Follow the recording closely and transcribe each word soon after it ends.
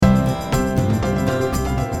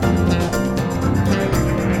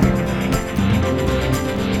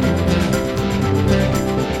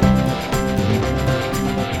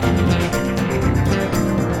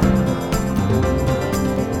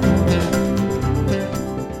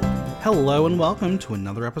Hello and welcome to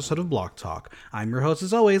another episode of Block Talk. I'm your host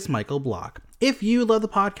as always, Michael Block. If you love the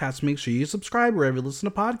podcast, make sure you subscribe wherever you listen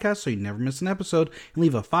to podcasts so you never miss an episode, and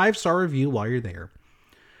leave a 5-star review while you're there.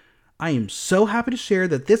 I am so happy to share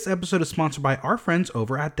that this episode is sponsored by our friends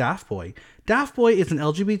over at Daft Boy. Daft Boy is an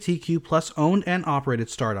LGBTQ plus owned and operated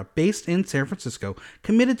startup based in San Francisco,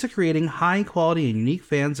 committed to creating high quality and unique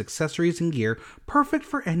fans, accessories, and gear perfect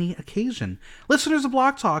for any occasion. Listeners of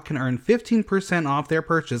Block Talk can earn 15% off their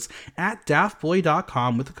purchase at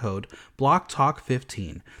daftboy.com with the code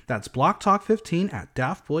BlockTalk15. That's BlockTalk15 at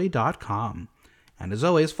daftboy.com. And as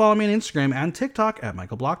always, follow me on Instagram and TikTok at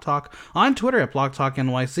MichaelBlockTalk, on Twitter at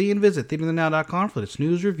BlockTalkNYC, and visit theaterthenow.com for its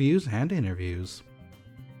news, reviews, and interviews.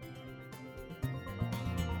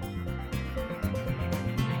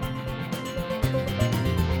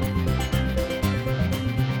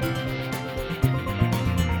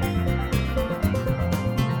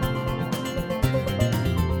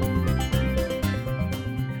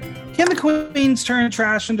 Can the queens turn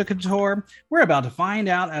trash into couture? We're about to find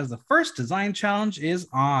out as the first design challenge is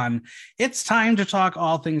on. It's time to talk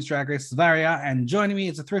all things Drag Race Sverige, and joining me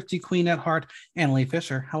is a thrifty queen at heart, Analee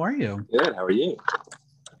Fisher. How are you? Good. How are you?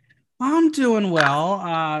 I'm doing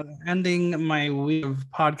well. Ending my week of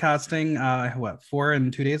podcasting, 4 in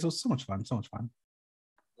 2 days. It was so much fun.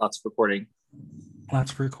 Lots of recording.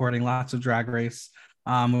 Lots of Drag Race.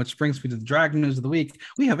 Which brings me to the drag news of the week.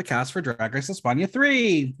 We have a cast for Drag Race Sverige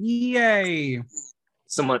 3. Yay!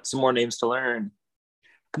 Some more names to learn.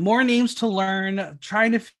 More names to learn.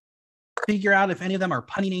 Trying to figure out if any of them are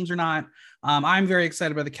punny names or not. I'm very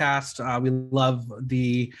excited about the cast. We love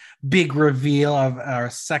the big reveal of our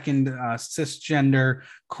second cisgender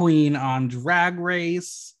queen on Drag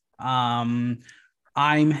Race. I'm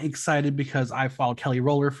excited because I followed Kelly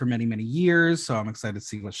Roller for many, many years, so I'm excited to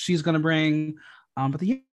see what she's going to bring.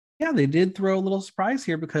 They did throw a little surprise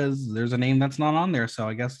here because there's a name that's not on there. So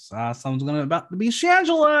I guess someone's about to be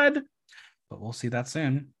Shangela. But we'll see that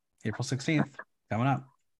soon. April 16th, coming up.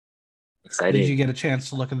 Exciting. Did you get a chance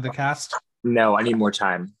to look at the cast? No, I need more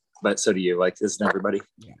time. But so do you. Like, isn't everybody?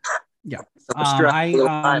 Yeah. So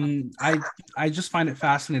I just find it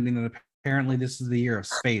fascinating that apparently this is the year of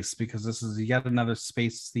space because this is yet another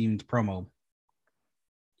space-themed promo.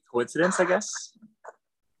 Coincidence, I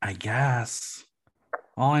guess.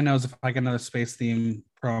 All I know is if I get another space theme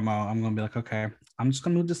promo, I'm going to be like, okay, I'm just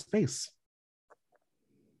going to move to space.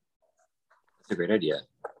 That's a great idea.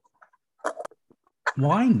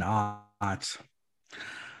 Why not?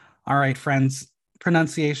 All right, friends.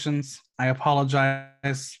 Pronunciations. I apologize.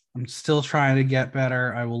 I'm still trying to get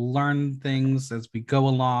better. I will learn things as we go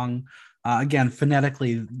along. Again,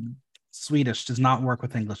 phonetically, Swedish does not work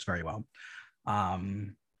with English very well.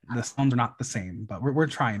 The sounds are not the same, but we're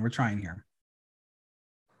trying. We're trying here.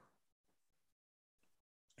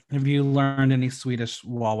 Have you learned any Swedish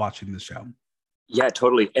while watching the show? Yeah,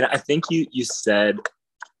 totally. And I think you said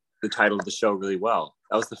the title of the show really well.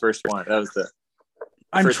 That was the first one. That was the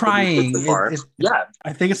I'm trying. Yeah.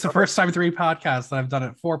 I think it's the first time 3 podcasts that I've done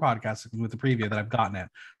it, 4 podcasts with the preview that I've gotten it.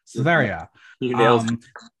 Sverige. You nailed it.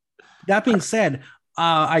 That being said,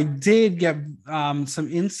 I did get some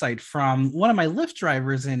insight from one of my Lyft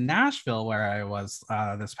drivers in Nashville where I was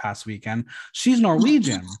this past weekend. She's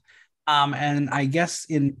Norwegian. And I guess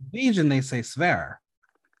in Norwegian they say Sver.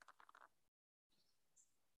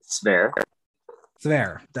 Sver.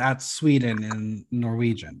 That's Sweden in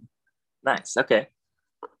Norwegian. Nice. Okay.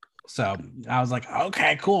 So I was like,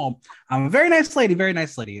 okay, cool. A very nice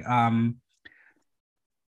lady.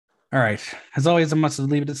 All right. As always, I must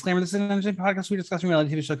leave a disclaimer. This is an entertainment podcast. We discuss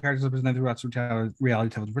reality TV show characters presented throughout reality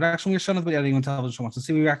television production. We are shown as what anyone television show wants to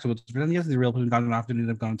see. We react to what's presented. Yes, the real person got an opportunity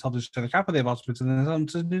to go on television to the cap, but they've also presented them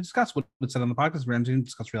to discuss what's said on the podcast. We're going to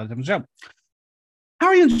discuss reality television show. How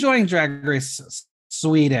are you enjoying Drag Race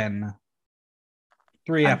Sweden?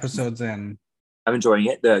 3 episodes in. I'm enjoying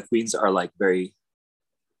it. The queens are like very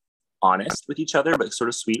honest with each other, but sort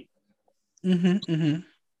of sweet.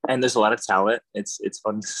 And there's a lot of talent. It's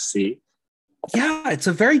fun to see. Yeah, it's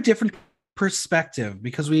a very different perspective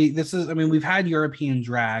because we've had European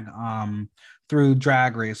drag through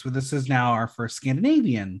Drag Race, but this is now our first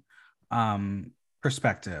Scandinavian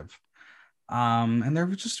perspective. And they're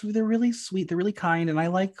really sweet, they're really kind, and I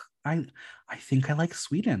think I like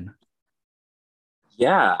Sweden.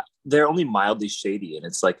 Yeah, they're only mildly shady, and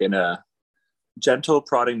it's like in a gentle,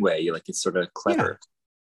 prodding way. Like it's sort of clever. Yeah.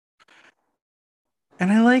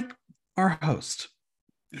 And I like our host.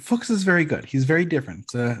 Fuchs is very good. He's very different.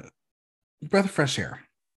 It's a breath of fresh air.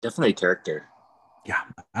 Definitely a character. Yeah.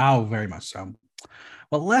 Oh, very much so.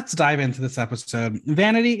 Well, let's dive into this episode.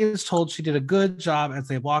 Vanity is told she did a good job as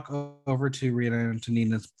they walk over to Rita and to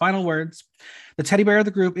Nina's final words. The teddy bear of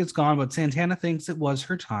the group is gone, but Santana thinks it was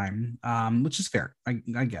her time, which is fair. I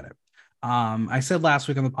get it. I said last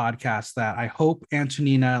week on the podcast that I hope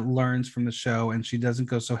Antonina learns from the show and she doesn't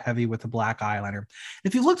go so heavy with the black eyeliner.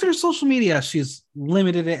 If you looked at her social media, she's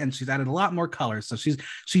limited it and she's added a lot more colors. So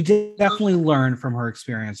she did definitely learn from her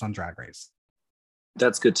experience on Drag Race.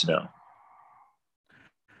 That's good to know.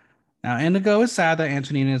 Now, Indigo is sad that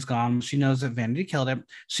Antonina is gone. She knows that Vanity killed it.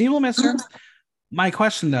 She will miss her. My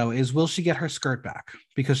question, though, is will she get her skirt back?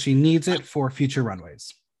 Because she needs it for future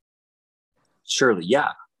runways. Surely,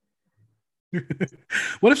 yeah.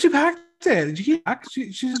 What if she packed it? Did you pack?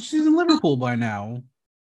 She's in Liverpool by now.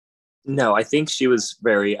 No, I think she was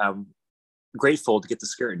very grateful to get the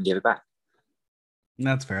skirt and give it back.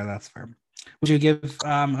 That's fair. That's fair. Would you give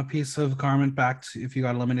a piece of garment back if you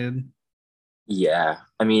got eliminated? Yeah.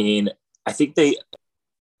 I mean, I think they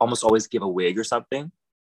almost always give a wig or something.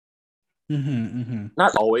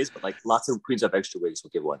 Not always, but like lots of queens have extra wigs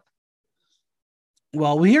will give one.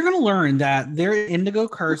 Well, we are going to learn that their Indigo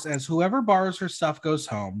curse as whoever borrows her stuff goes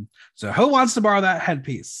home. So who wants to borrow that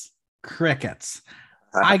headpiece? Crickets.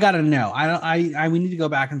 I got to know. We need to go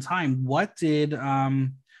back in time. What did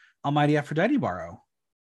Almighty Aphrodite borrow?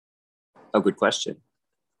 Oh, good question.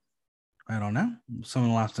 I don't know.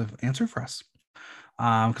 Someone will have to answer for us.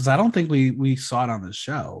 Because I don't think we saw it on the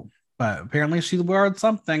show. But apparently she borrowed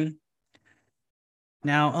something.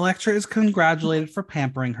 Now, Elektra is congratulated for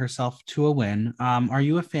pampering herself to a win. Are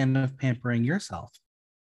you a fan of pampering yourself?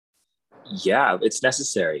 Yeah, it's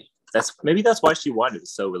necessary. That's why she won.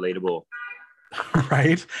 It's so relatable.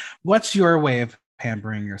 Right? What's your way of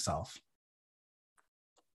pampering yourself?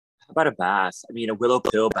 How about a bath? I mean, a willow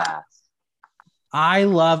pill bath. I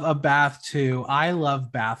love a bath too. I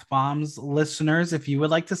love bath bombs. Listeners, if you would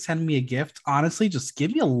like to send me a gift, honestly, just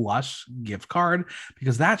give me a Lush gift card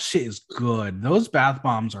because that shit is good. Those bath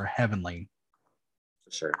bombs are heavenly.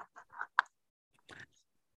 For sure.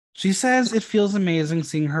 She says it feels amazing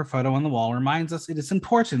seeing her photo on the wall reminds us it is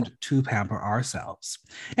important to pamper ourselves.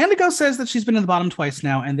 Indigo says that she's been in the bottom twice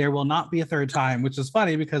now and there will not be a third time, which is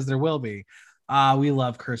funny because there will be. We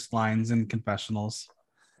love cursed lines and confessionals.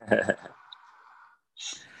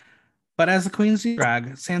 But as the Queen's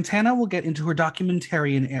drag, Santana will get into her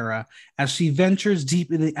documentarian era as she ventures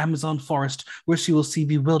deep in the Amazon forest where she will see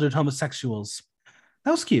bewildered homosexuals.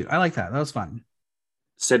 That was cute. I like that. That was fun.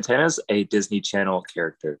 Santana's a Disney Channel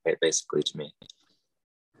character, basically, to me.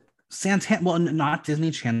 Santana, well, not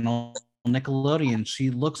Disney Channel, Nickelodeon.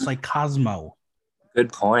 She looks like Cosmo.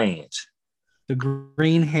 Good point. The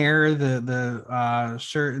green hair, the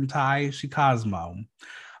shirt and tie, she Cosmo.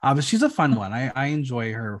 But she's a fun one. I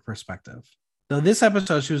enjoy her perspective. Though this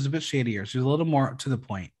episode, she was a bit shadier. She was a little more to the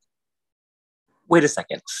point. Wait a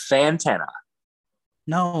second. Fantana.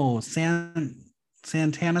 No,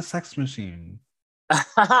 Santana Sex Machine.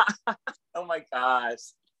 Oh my gosh.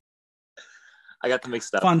 I got them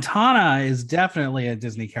mixed up. Fontana is definitely a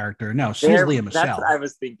Disney character. No, she is Leah Michelle. That's what I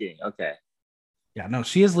was thinking. Okay. Yeah, no,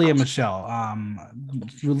 she is Leah Michelle.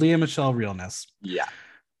 Leah Michelle realness. Yeah.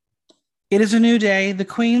 It is a new day. The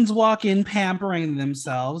queens walk in pampering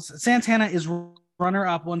themselves. Santana is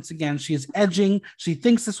runner-up once again. She is edging. She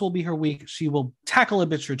thinks this will be her week. She will tackle a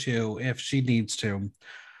bitch or two if she needs to.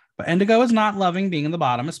 But Indigo is not loving being in the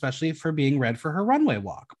bottom, especially for being red for her runway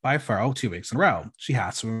walk by Faro 2 weeks in a row. She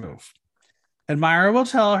has to move. Admirer will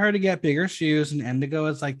tell her to get bigger shoes, and Indigo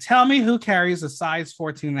is like, tell me who carries a size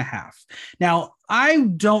 14 and a half. Now, I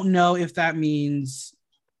don't know if that means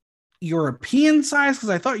European size, because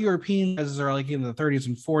I thought European sizes are like in the 30s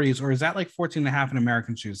and 40s, or is that like 14 and a half an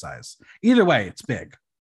American shoe size? Either way, it's big.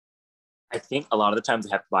 I think a lot of the times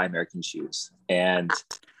they have to buy American shoes, and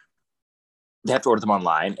they have to order them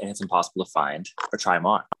online, and it's impossible to find or try them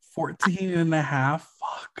on. 14 and a half?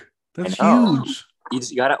 Fuck. That's huge.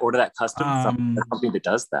 You got to order that custom from a company that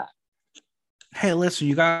does that. Hey, listen,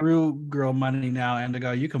 you got real girl money now,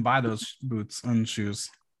 Indigo. You can buy those boots and shoes.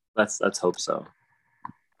 Let's hope so.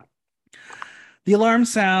 The alarm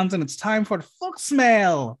sounds, and it's time for Folks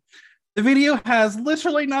Mail. The video has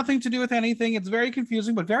literally nothing to do with anything. It's very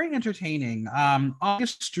confusing, but very entertaining.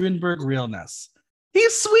 August Strindberg realness.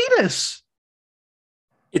 He's Swedish.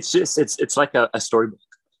 It's just it's like a storybook.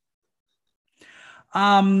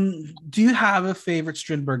 Do you have a favorite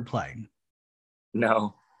Strindberg play?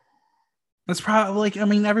 No. That's probably like, I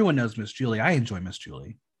mean, everyone knows Miss Julie. I enjoy Miss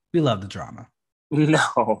Julie. We love the drama.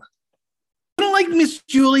 No. You don't like Miss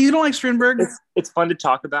Julie? You don't like Strindberg? It's fun to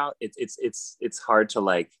talk about. It's hard to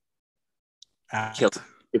like kill.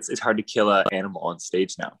 It's hard to kill an animal on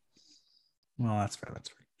stage now. Well, that's fair. That's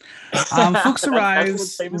fair. Fuchs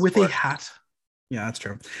arrives with a hat. Yeah, that's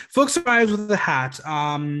true. Fuchs arrives with a hat.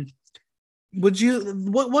 Would you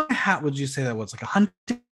what hat would you say that was? Like a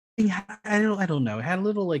hunting hat? I don't know. It had a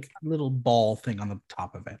little ball thing on the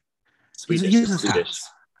top of it. Swedish. He's Swedish.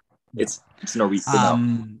 Yeah. It's Norwegian. No,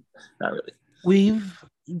 not really. We've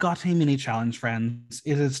got a mini challenge, friends.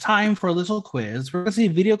 It is time for a little quiz. We're going to see a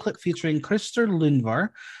video clip featuring Christer Lindvar.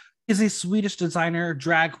 Is a Swedish designer,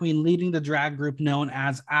 drag queen leading the drag group known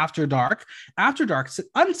as After Dark. After Dark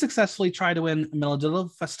unsuccessfully tried to win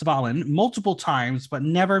Melodifestivalen multiple times, but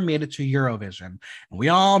never made it to Eurovision. And we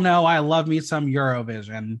all know I love me some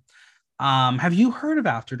Eurovision. Have you heard of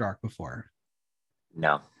After Dark before?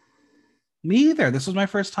 No. Me either. This was my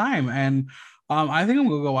first time. And I think I'm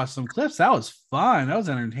going to go watch some clips. That was fun. That was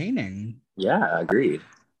entertaining. Yeah, agreed.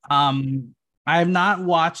 I have not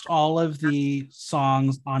watched all of the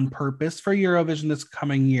songs on purpose for Eurovision this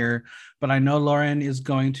coming year, but I know Lauren is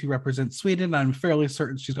going to represent Sweden. I'm fairly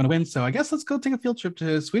certain she's going to win. So I guess let's go take a field trip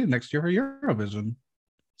to Sweden next year for Eurovision.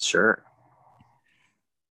 Sure.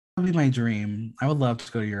 That would be my dream. I would love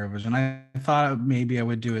to go to Eurovision. I thought maybe I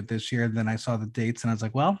would do it this year. Then I saw the dates and I was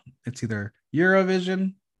like, well, it's either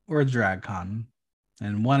Eurovision or DragCon.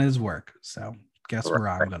 And one is work. So guess where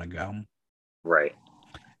I'm going to go. Right.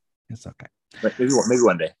 It's okay. Maybe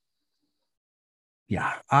one day.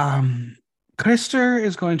 Yeah. Christer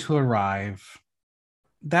is going to arrive.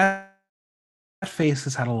 That face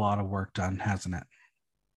has had a lot of work done, hasn't it?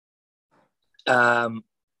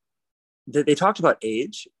 They talked about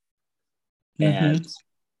age, and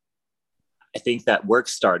I think that work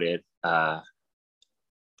started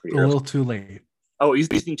pretty early. A little too late. Oh, you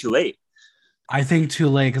think too late? I think too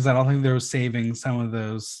late because I don't think they were saving some of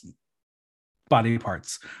those body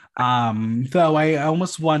parts. Though I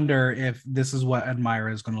almost wonder if this is what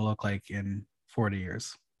Admira is going to look like in 40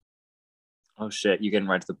 years. Oh shit, you're getting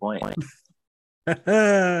right to the point.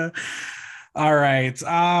 All right.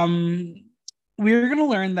 We're going to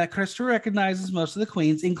learn that Christer recognizes most of the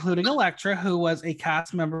queens, including Elektra, who was a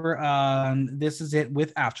cast member on This Is It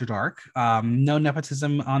with After Dark. No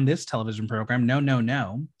nepotism on this television program.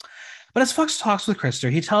 No. But as Fox talks with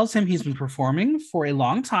Christer, he tells him he's been performing for a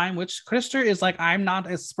long time, which Christer is like, I'm not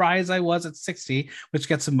as spry as I was at 60, which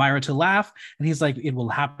gets Admira to laugh. And he's like, it will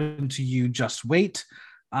happen to you, just wait.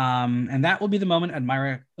 And that will be the moment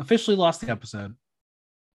Admira officially lost the episode.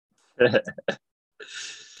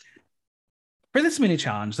 For this mini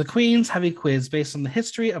challenge, the queens have a quiz based on the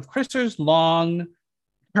history of Christer's long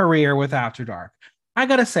career with After Dark. I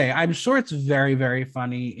gotta say, I'm sure it's very, very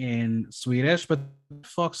funny in Swedish, but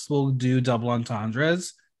Fox will do double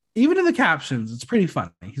entendres. Even in the captions, it's pretty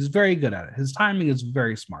funny. He's very good at it. His timing is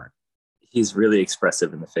very smart. He's really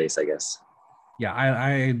expressive in the face, I guess. Yeah,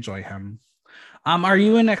 I enjoy him. Are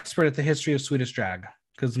you an expert at the history of Swedish drag?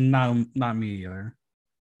 Because not me either.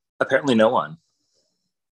 Apparently no one.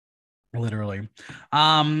 Literally.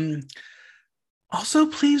 Also,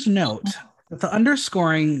 please note that the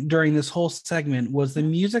underscoring during this whole segment was the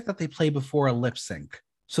music that they play before a lip sync.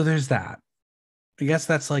 So there's that. I guess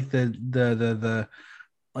that's like the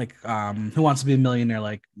like Who Wants to Be a Millionaire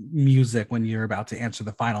like music when you're about to answer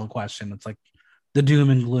the final question. It's like the doom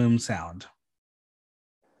and gloom sound.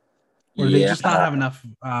 Or do they just not have enough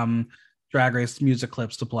Drag Race music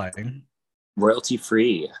clips to play? Royalty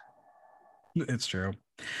free. It's true.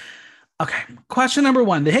 Okay, question number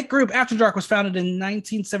 1. The hit group After Dark was founded in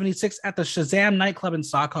 1976 at the Shazam nightclub in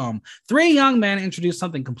Stockholm. 3 young men introduced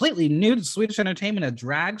something completely new to Swedish entertainment, a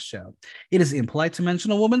drag show. It is impolite to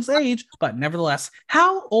mention a woman's age, but nevertheless,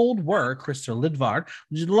 how old were Christer Lindvar,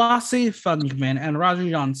 Lasse Funkman, and Roger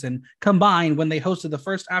Johnson combined when they hosted the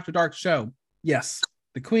first After Dark show? Yes,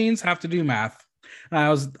 the queens have to do math.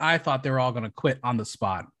 I thought they were all going to quit on the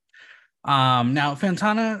spot. Now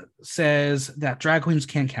Fantana says that drag queens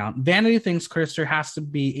can't count. Vanity thinks Christer has to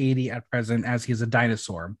be 80 at present as he's a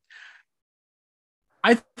dinosaur.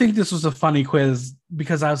 I think this was a funny quiz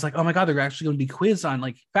because I was like, oh my god, they're actually going to be quizzed on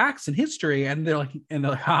like facts and history, and they're like,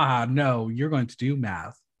 no, you're going to do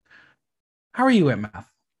math. How are you at math?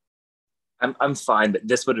 I'm fine, but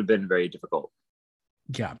this would have been very difficult.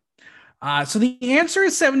 Yeah. So the answer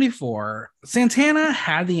is 74. Santana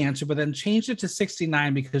had the answer, but then changed it to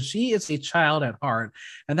 69 because she is a child at heart,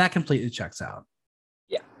 and that completely checks out.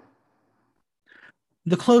 Yeah.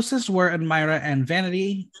 The closest were Admira and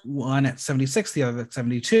Vanity, one at 76, the other at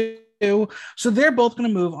 72. So they're both going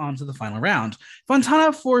to move on to the final round.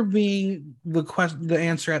 Fontana, for being the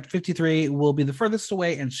answer at 53, will be the furthest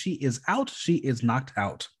away, and she is out. She is knocked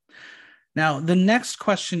out. Now, the next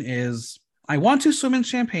question is, I want to swim in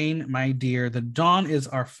champagne, my dear. The dawn is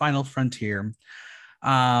our final frontier.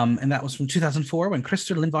 And that was from 2004 when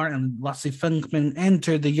Christer Lindvall and Lasse Funkman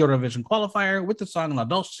entered the Eurovision qualifier with the song La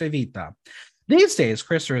Dolce Vita. These days,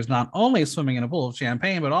 Christer is not only swimming in a pool of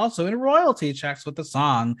champagne, but also in royalty checks with the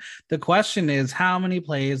song. The question is, how many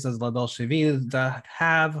plays does La Dolce Vita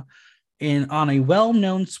have on a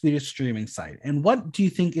well-known Swedish streaming site? And what do you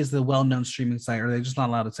think is the well-known streaming site? Or are they just not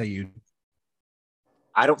allowed to say you?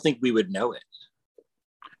 I don't think we would know it.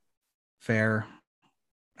 Fair.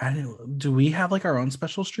 Do we have like our own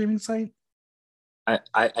special streaming site?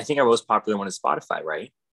 I think our most popular one is Spotify,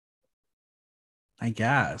 right? I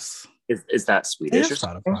guess. Is that Swedish or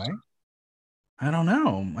something? Spotify? I don't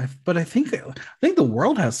know, but I think the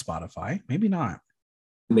world has Spotify. Maybe not.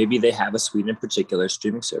 Maybe they have a Sweden in particular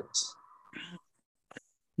streaming service.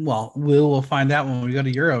 Well, we'll find out when we go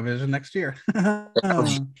to Eurovision next year.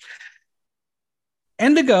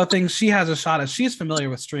 Indigo thinks she has a shot as she's familiar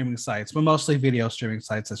with streaming sites, but mostly video streaming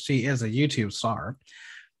sites, as she is a YouTube star.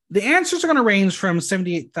 The answers are going to range from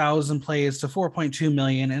 78,000 plays to 4.2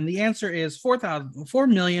 million, and the answer is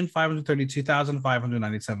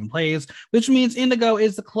 4,532,597 plays, which means Indigo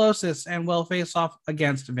is the closest and will face off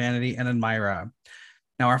against Vanity and Admira.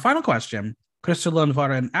 Now, our final question. Christer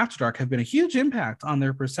Lundvall and After Dark have been a huge impact on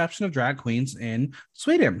their perception of drag queens in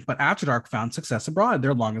Sweden, but After Dark found success abroad.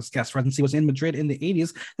 Their longest guest residency was in Madrid in the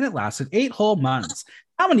 80s, and it lasted 8 whole months.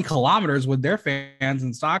 How many kilometers would their fans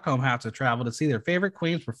in Stockholm have to travel to see their favorite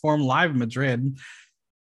queens perform live in Madrid?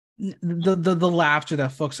 The laughter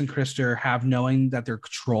that Fuchs and Christer have knowing that they're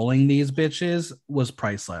trolling these bitches was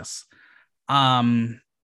priceless. You're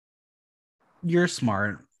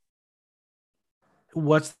smart.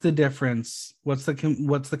 What's the difference? What's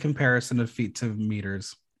the comparison of feet to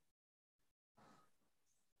meters?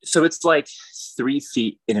 So it's like 3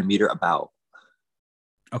 feet in a meter about.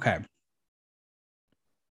 Okay.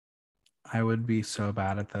 I would be so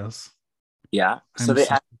bad at this. Yeah. So they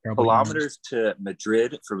add kilometers to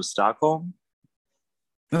Madrid from Stockholm.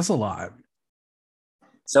 That's a lot.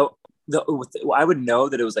 So I would know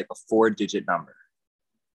that it was like a 4-digit number.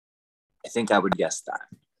 I think I would guess that.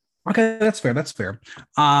 Okay, that's fair. That's fair.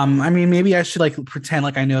 I mean, maybe I should like pretend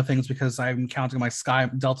like I know things because I'm counting my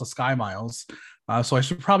Delta Sky miles. So I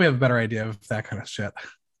should probably have a better idea of that kind of shit.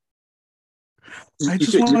 I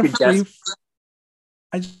just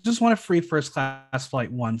want a free first class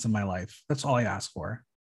flight once in my life. That's all I ask for.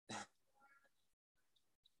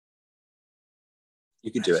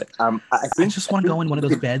 You could do it. I just want to go in one of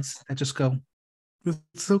those beds and just go. It's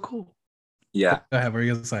so cool. Yeah. Go ahead. What are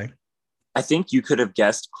you gonna say? I think you could have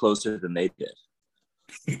guessed closer than they did.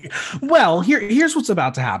 Well, here's what's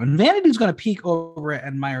about to happen. Vanity's going to peek over at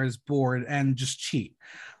Admira's board and just cheat.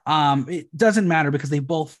 It doesn't matter because they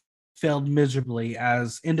both failed miserably,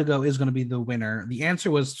 as Indigo is going to be the winner. The answer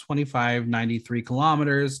was 2593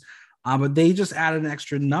 kilometers, but they just added an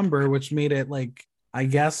extra number, which made it like, I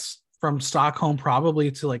guess, from Stockholm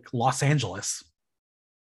probably to like Los Angeles.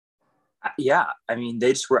 Yeah, I mean,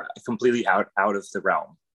 they just were completely out of the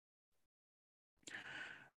realm.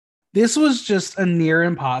 This was just a near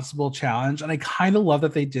impossible challenge, and I kind of love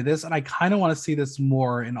that they did this, and I kind of want to see this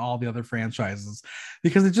more in all the other franchises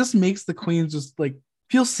because it just makes the queens just like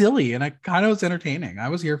feel silly, and I kind of was entertaining. I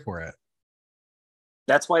was here for it.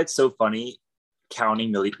 That's why it's so funny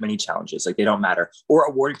counting many challenges. Like they don't matter, or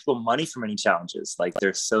awarding people money for many challenges. Like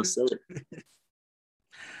they're so silly.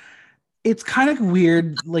 It's kind of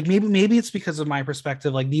weird. Like maybe it's because of my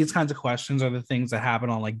perspective. Like these kinds of questions are the things that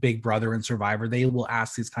happen on like Big Brother and Survivor. They will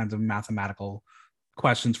ask these kinds of mathematical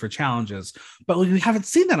questions for challenges, but we haven't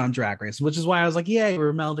seen that on Drag Race, which is why I was like, yay,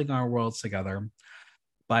 we're melding our worlds together.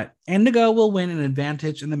 But Indigo will win an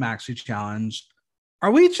advantage in the Maxi Challenge.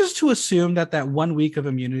 Are we just to assume that 1 week of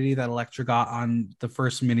immunity that Elektra got on the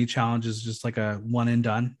first mini challenge is just like a one and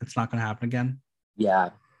done? It's not going to happen again? Yeah.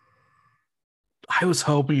 I was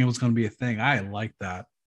hoping it was going to be a thing. I like that.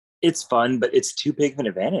 It's fun, but it's too big of an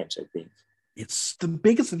advantage, I think. It's the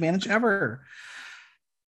biggest advantage ever.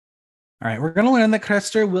 All right, we're going to learn that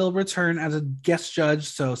Christer will return as a guest judge,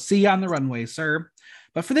 so see you on the runway, sir.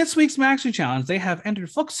 But for this week's Maxi Challenge, they have entered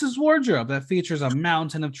Fuchs's wardrobe that features a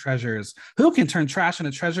mountain of treasures. Who can turn trash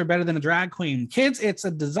into treasure better than a drag queen? Kids, it's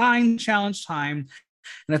a design challenge time,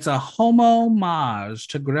 and it's a homage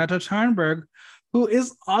to Greta Thunberg, who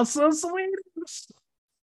is also Swedish.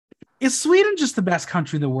 Is Sweden just the best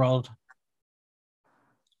country in the world?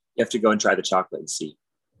 You have to go and try the chocolate and see.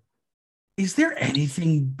 Is there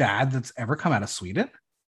anything bad that's ever come out of Sweden?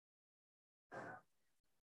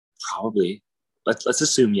 Probably. Let's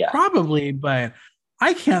assume, yeah. Probably, but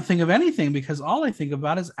I can't think of anything because all I think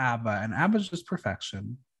about is ABBA, and ABBA's just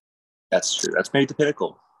perfection. That's true. That's maybe the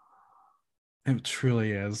pinnacle. It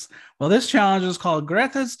truly is. Well, this challenge is called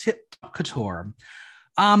Greta's Tip Top Couture.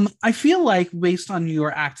 I feel like based on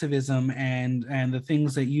your activism and the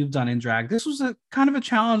things that you've done in drag, this was a kind of a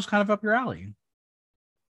challenge, kind of up your alley.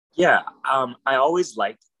 Yeah, I always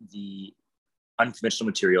like the unconventional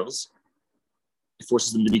materials. It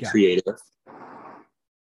forces them to be Yeah. creative,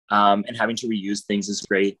 and having to reuse things is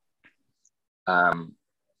great. Um,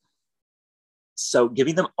 so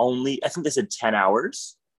giving them only, I think they said 10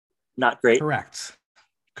 hours, not great.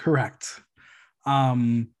 Correct.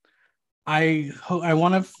 Um, I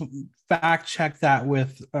want to fact check that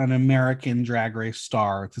with an American Drag Race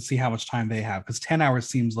star to see how much time they have, because 10 hours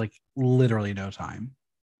seems like literally no time.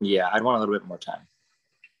 Yeah, I'd want a little bit more time.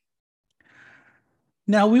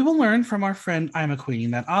 Now, we will learn from our friend I'm a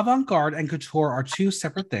Queen that avant-garde and couture are two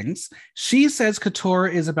separate things. She says couture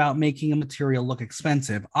is about making a material look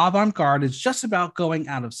expensive. Avant-garde is just about going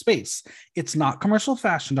out of space. It's not commercial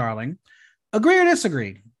fashion, darling. Agree or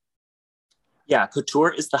disagree? Yeah,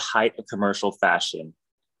 couture is the height of commercial fashion.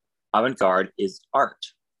 Avant-garde is art.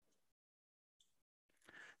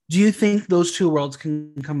 Do you think those two worlds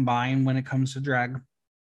can combine when it comes to drag?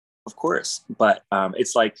 Of course, but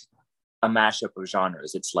it's like a mashup of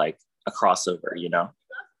genres. It's like a crossover, you know?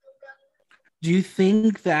 Do you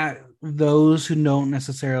think that those who don't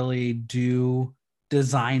necessarily do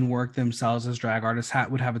design work themselves as drag artists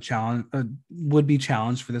would have a challenge, would be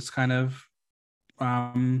challenged for this kind of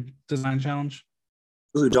design challenge?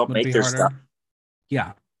 Who don't Would it make be their harder? stuff.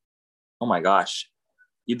 Yeah, Oh my gosh,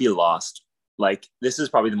 you'd be lost. Like, this is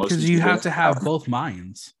probably the most because you have intimidating to have both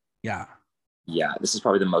minds. Yeah. Yeah, this is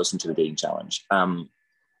probably the most intimidating challenge.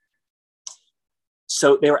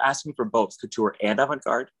 So they were asking for both couture and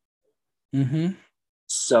avant-garde. Mm-hmm.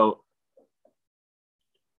 So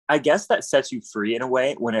I guess that sets you free in a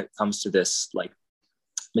way when it comes to this like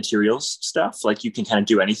materials stuff. Like you can kind of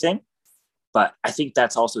do anything, but I think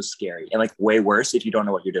that's also scary and like way worse if you don't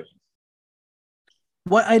know what you're doing.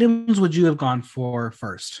 What items would you have gone for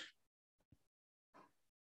first?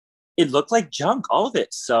 It looked like junk, all of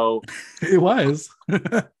it. So It was.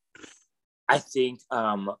 I think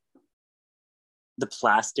the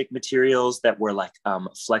plastic materials that were like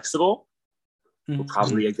flexible were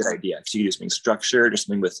probably a good idea because you could do something structured or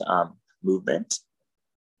something with movement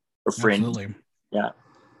or fringe. Absolutely. Yeah.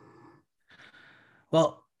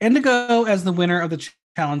 Well, Indigo, as the winner of the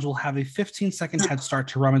challenge, will have a 15-second head start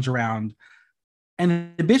to rummage around.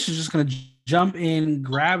 And the bitch is just going to jump in,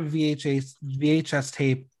 grab VHS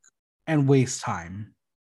tape, and waste time.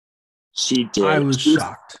 She did. I was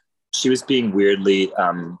shocked. She was being weirdly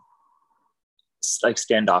like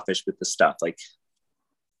standoffish with the stuff. Like,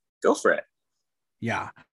 go for it. Yeah.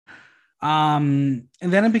 And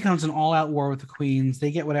then it becomes an all-out war with the queens.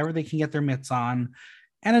 They get whatever they can get their mitts on.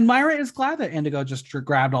 And Admira is glad that Indigo just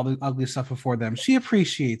grabbed all the ugly stuff before them. She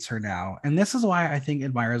appreciates her now. And this is why I think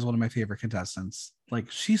Admira is one of my favorite contestants.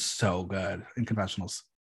 Like, she's so good in confessionals.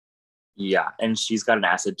 Yeah, and she's got an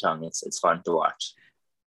acid tongue. It's fun to watch.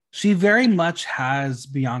 She very much has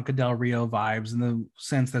Bianca Del Rio vibes in the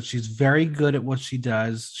sense that she's very good at what she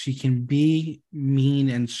does. She can be mean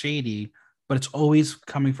and shady, but it's always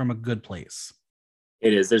coming from a good place.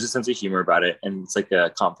 It is. There's a sense of humor about it, and it's like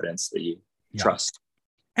a confidence that you trust.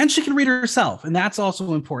 And she can read herself, and that's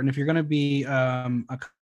also important. If you're going to be a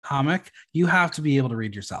comic, you have to be able to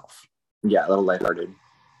read yourself. Yeah, a little lighthearted.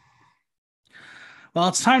 Well,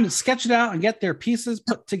 it's time to sketch it out and get their pieces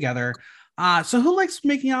put together. So who likes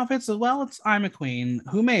making outfits? Well, it's I'm a Queen,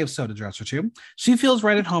 who may have sewed a dress or two. She feels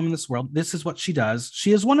right at home in this world. This is what she does.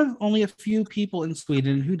 She is one of only a few people in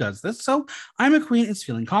Sweden who does this. So I'm a Queen is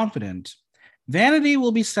feeling confident. Vanity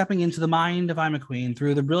will be stepping into the mind of I'm a Queen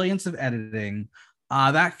through the brilliance of editing.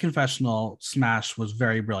 That confessional smash was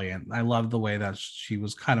very brilliant. I love the way that she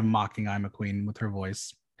was kind of mocking I'm a Queen with her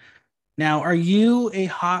voice. Now, are you a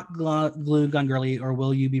hot glue gun girly, or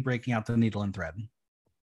will you be breaking out the needle and thread?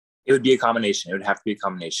 It would be a combination. It would have to be a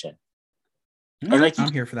combination. And like,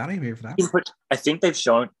 I'm here for that. I'm here for that. I think they've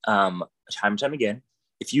shown time and time again,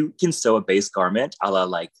 if you can sew a base garment, a la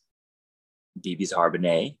like BB's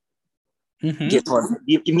Harbonnet, you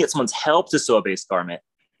can get someone's help to sew a base garment.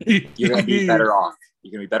 You're going to be better off.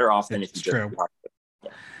 You're going to be better off than if you just.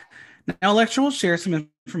 Yeah. Now, Electra will share some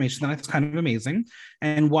information that I think is kind of amazing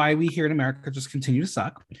and why we here in America just continue to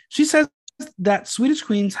suck. She says that Swedish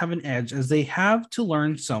queens have an edge as they have to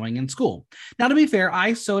learn sewing in school. Now, to be fair,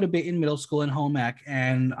 I sewed a bit in middle school in home ec,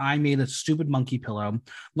 and I made a stupid monkey pillow,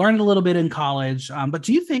 learned a little bit in college. But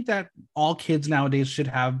do you think that all kids nowadays should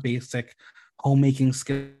have basic homemaking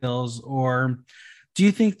skills, or do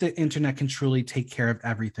you think the internet can truly take care of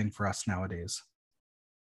everything for us nowadays?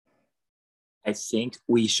 I think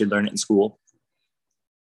we should learn it in school.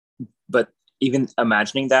 But even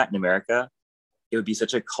imagining that in America, it would be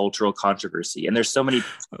such a cultural controversy. And there's so many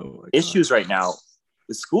issues right now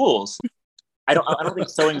with schools. I don't think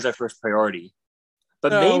sewing is our first priority.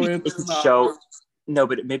 But maybe it could show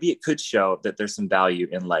maybe it could show that there's some value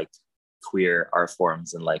in like queer art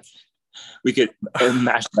forms, and like we could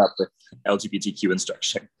mash it up with LGBTQ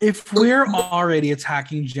instruction. If we're already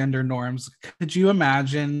attacking gender norms, could you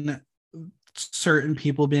imagine certain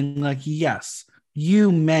people being like, yes,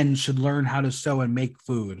 you men should learn how to sew and make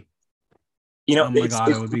food? You know, it's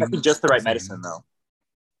it would be just the right medicine, though.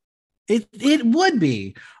 It would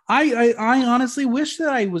be. I honestly wish that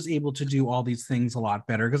I was able to do all these things a lot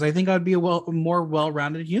better, because I think I'd be a more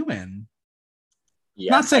well-rounded human.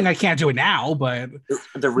 Yeah, not saying I can't do it now, but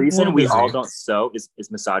the reason we all don't sew is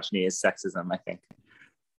misogyny, is sexism, I think.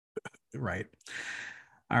 Right.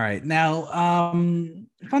 All right. Now,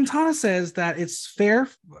 Fontana says that it's fair,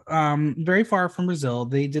 very far from Brazil.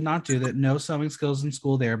 They did not do that. No sewing skills in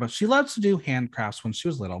school there, but she loved to do handcrafts when she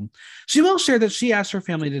was little. She will share that she asked her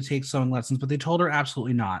family to take sewing lessons, but they told her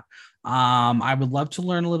absolutely not. I would love to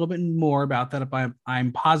learn a little bit more about that.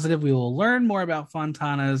 I'm positive we will learn more about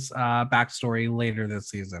Fontana's backstory later this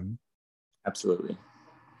season. Absolutely.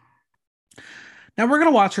 Now we're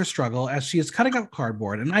going to watch her struggle as she is cutting up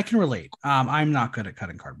cardboard, and I can relate. I'm not good at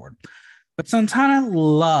cutting cardboard. But Santana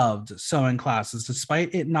loved sewing classes,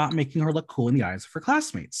 despite it not making her look cool in the eyes of her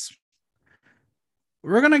classmates.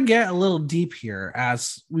 We're going to get a little deep here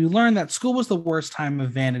as we learn that school was the worst time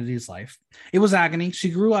of Vanity's life. It was agony. She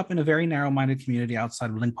grew up in a very narrow-minded community outside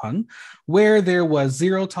of Lingpeng, where there was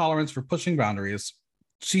zero tolerance for pushing boundaries.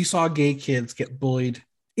 She saw gay kids get bullied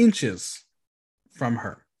inches from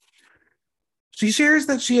her. She shares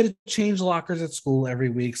that she had to change lockers at school every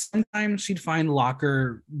week. Sometimes she'd find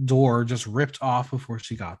locker door just ripped off before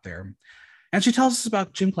she got there. And she tells us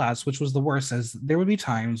about gym class, which was the worst, as there would be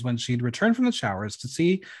times when she'd return from the showers to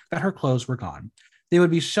see that her clothes were gone. They would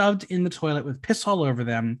be shoved in the toilet with piss all over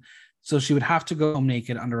them, so she would have to go home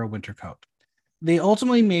naked under a winter coat. They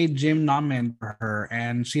ultimately made gym non-mandatory for her,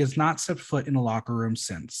 and she has not stepped foot in a locker room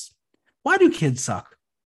since. Why do kids suck?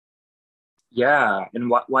 Yeah, and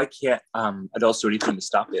why can't adults do anything to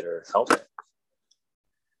stop it or help it?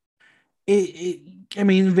 I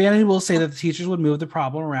mean, Vanity will say that the teachers would move the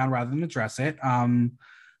problem around rather than address it.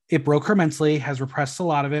 It broke her mentally, has repressed a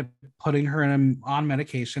lot of it, putting her on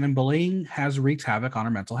medication, and bullying has wreaked havoc on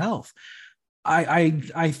her mental health.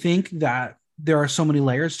 I think that there are so many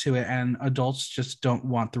layers to it, and adults just don't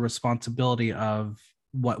want the responsibility of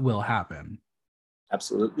what will happen.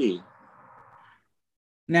 Absolutely.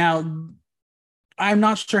 Now, I'm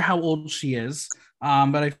not sure how old she is,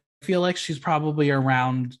 but I feel like she's probably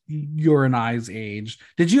around your and I's age.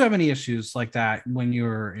 Did you have any issues like that when you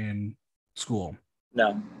were in school?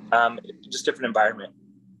 No, just different environment.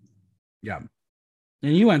 Yeah.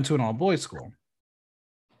 And you went to an all-boys school.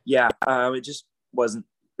 Yeah, it just wasn't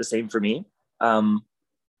the same for me. But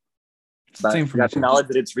same for me. Acknowledge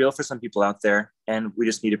that it's real for some people out there, and we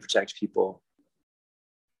just need to protect people.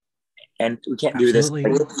 And we can't do this.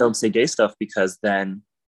 Don't say gay stuff, because then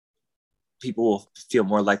people will feel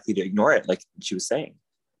more likely to ignore it, like she was saying.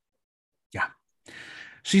 Yeah.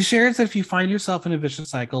 She shares that if you find yourself in a vicious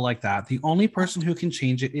cycle like that, the only person who can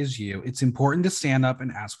change it is you. It's important to stand up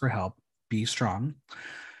and ask for help. Be strong.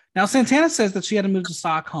 Now, Santana says that she had to move to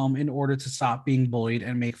Stockholm in order to stop being bullied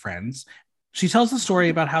and make friends. She tells the story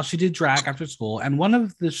about how she did drag after school, and one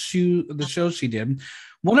of the shows she did,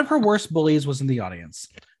 one of her worst bullies was in the audience.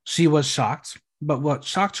 She was shocked, but what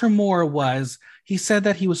shocked her more was he said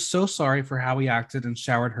that he was so sorry for how he acted and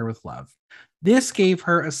showered her with love. This gave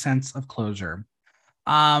her a sense of closure.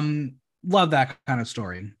 Love that kind of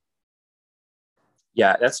story.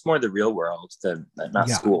 Yeah, that's more the real world than not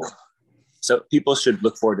school. So people should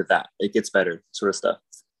look forward to that. It gets better, sort of stuff.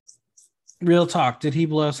 Real talk. Did he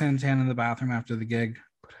blow Santana in the bathroom after the gig?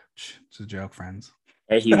 It's a joke, friends.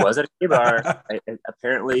 Hey, he was at a gay bar.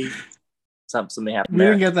 Apparently, something happened. We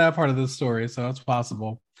didn't get that part of the story, so it's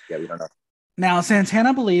possible. Yeah, we don't know. Now,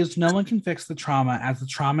 Santana believes no one can fix the trauma, as the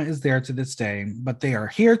trauma is there to this day, but they are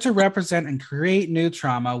here to represent and create new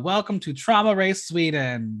trauma. Welcome to Drag Race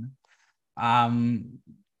Sweden.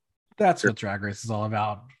 That's what Drag Race is all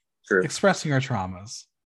about. True. Expressing our traumas.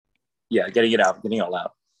 Yeah, getting it out, getting it all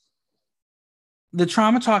out. The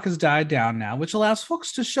trauma talk has died down now, which allows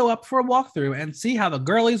folks to show up for a walkthrough and see how the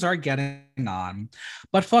girlies are getting on.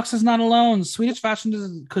 But Fox is not alone. Swedish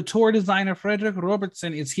fashion couture designer Fredrik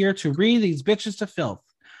Robertson is here to read these bitches to filth.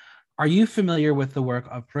 Are you familiar with the work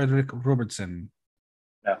of Fredrik Robertson?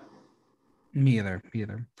 No. Me either.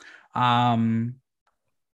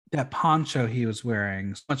 that poncho he was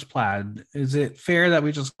wearing, so much plaid. Is it fair that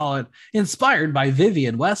we just call it inspired by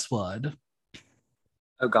Vivienne Westwood?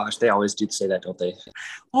 Oh gosh, they always do say that, don't they?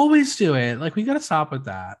 Always do it. Like, we got to stop with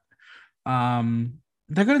that. Um,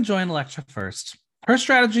 they're going to join Electra first. Her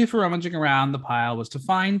strategy for rummaging around the pile was to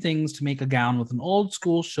find things to make a gown with an old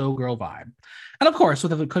school showgirl vibe. And of course,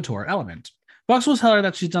 with a couture element. Bucks will tell her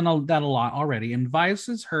that she's done that a lot already and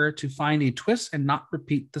advises her to find a twist and not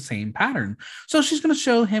repeat the same pattern. So she's going to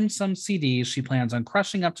show him some CDs she plans on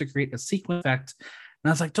crushing up to create a sequin effect. And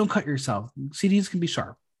I was like, don't cut yourself. CDs can be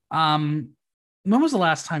sharp. When was the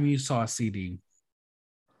last time you saw a CD?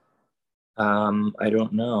 I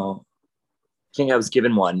don't know. I think I was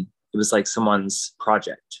given one. It was like someone's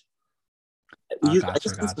project. I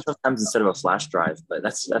just use it sometimes instead of a flash drive, but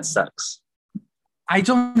that sucks. I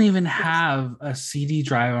don't even have a CD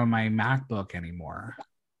drive on my MacBook anymore.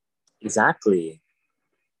 Exactly.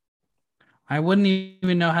 I wouldn't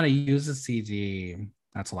even know how to use a CD.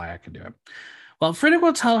 That's a lie. I could do it. Well, Frida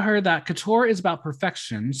will tell her that couture is about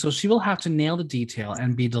perfection, so she will have to nail the detail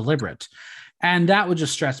and be deliberate. And that would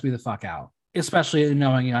just stress me the fuck out, especially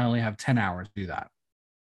knowing I only have 10 hours to do that.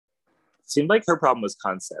 Seemed like her problem was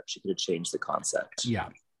concept. She could have changed the concept. Yeah,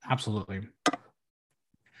 absolutely.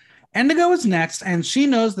 Indigo is next, and she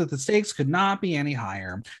knows that the stakes could not be any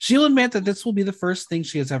higher. She'll admit that this will be the first thing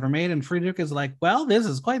she has ever made, and Friedrich is like, well, this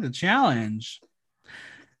is quite the challenge.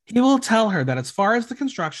 He will tell her that as far as the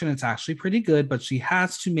construction, it's actually pretty good, but she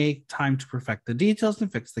has to make time to perfect the details and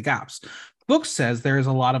fix the gaps. Book says there is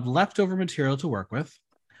a lot of leftover material to work with,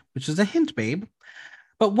 which is a hint, babe.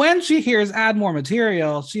 But when she hears add more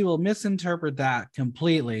material, she will misinterpret that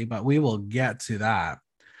completely, but we will get to that.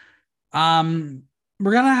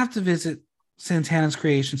 We're going to have to visit Santana's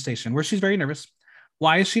creation station where she's very nervous.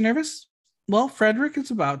 Why is she nervous? Well, Frederick is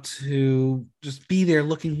about to just be there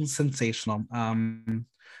looking sensational.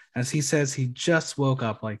 As he says, he just woke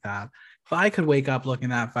up like that. If I could wake up looking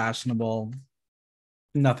that fashionable,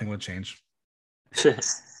 nothing would change.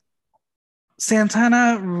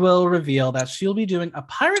 Santana will reveal that she'll be doing a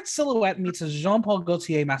pirate silhouette meets a Jean-Paul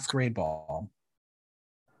Gaultier masquerade ball.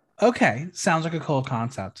 Okay, sounds like a cool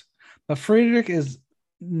concept. But Friedrich is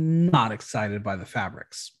not excited by the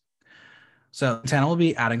fabrics. So Santana will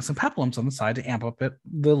be adding some peplums on the side to amp up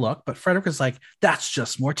the look. But Frederick is like, that's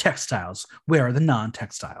just more textiles. Where are the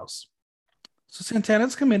non-textiles? So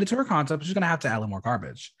Santana's committed to her concept. She's going to have to add a little more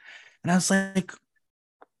garbage. And I was like,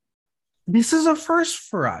 this is a first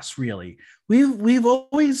for us, really. We've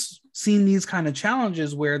always seen these kind of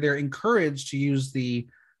challenges where they're encouraged to use the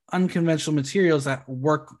unconventional materials that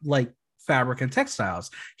work like fabric and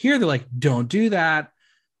textiles. Here, they're like, don't do that.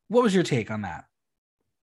 What was your take on that?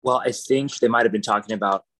 Well, I think they might have been talking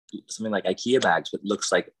about something like IKEA bags, but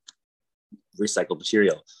looks like recycled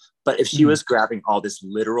material. But if she was grabbing all this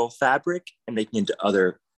literal fabric and making it into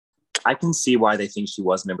other, I can see why they think she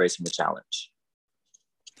wasn't embracing the challenge.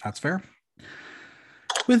 That's fair.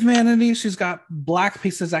 With Vanity, she's got black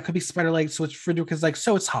pieces that could be spider legs, which Friedrich is like,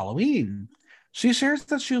 so it's Halloween. She shares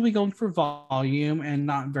that she'll be going for volume and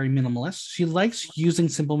not very minimalist. She likes using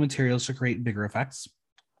simple materials to create bigger effects.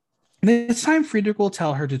 This time, Friedrich will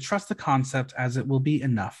tell her to trust the concept as it will be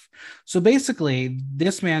enough. So basically,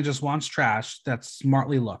 this man just wants trash that's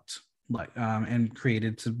smartly looked like and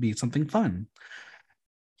created to be something fun.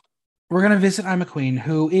 We're going to visit Ima Queen,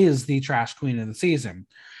 who is the trash queen of the season.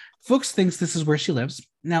 Fuchs thinks this is where she lives.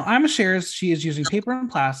 Now, Ima shares she is using paper and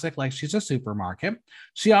plastic like she's a supermarket.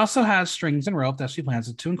 She also has strings and rope that she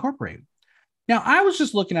plans to incorporate. Now, I was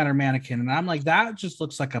just looking at her mannequin, and I'm like, that just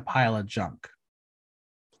looks like a pile of junk.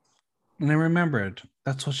 And I remembered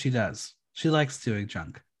that's what she does. She likes doing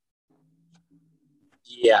junk.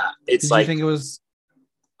 Yeah, it's Did like, you think it was?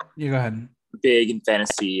 You go ahead. Big and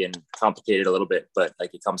fantasy and complicated a little bit, but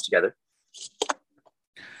like it comes together.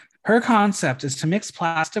 Her concept is to mix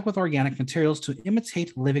plastic with organic materials to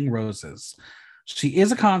imitate living roses. She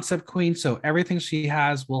is a concept queen, so everything she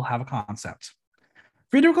has will have a concept.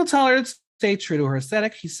 Friedrich will tell her to stay true to her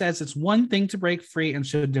aesthetic. He says it's one thing to break free and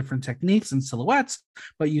show different techniques and silhouettes,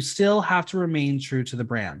 but you still have to remain true to the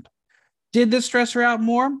brand. Did this stress her out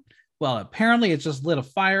more? Well, apparently it just lit a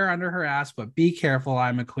fire under her ass, but be careful,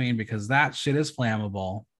 I'm a queen, because that shit is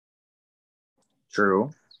flammable.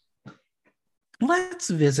 True. Let's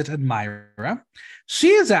visit Admira. She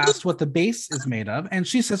is asked what the base is made of, and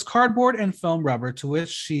she says cardboard and foam rubber, to which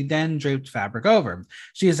she then draped fabric over.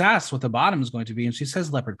 She is asked what the bottom is going to be, and she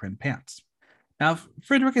says leopard print pants. Now,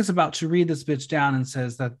 Friedrich is about to read this bitch down and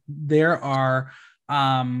says that there are,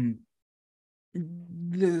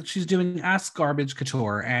 she's doing Ask Garbage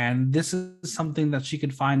Couture, and this is something that she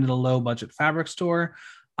could find at a low budget fabric store.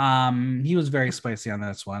 He was very spicy on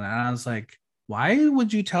this one. And I was like, why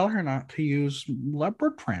would you tell her not to use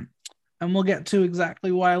leopard print? And we'll get to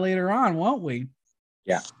exactly why later on, won't we?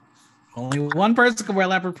 Yeah. Only one person can wear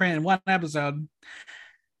leopard print in one episode.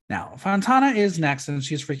 Now, Fontana is next, and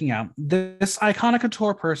she's freaking out. This iconic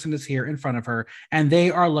couture person is here in front of her, and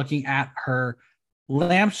they are looking at her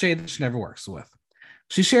lampshade that she never works with.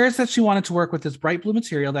 She shares that she wanted to work with this bright blue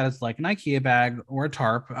material that is like an IKEA bag or a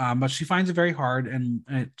tarp, but she finds it very hard, and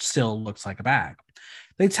it still looks like a bag.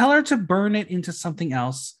 They tell her to burn it into something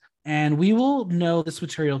else, and we will know this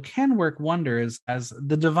material can work wonders, as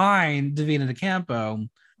the divine Davina De Campo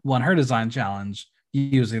won her design challenge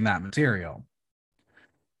using that material.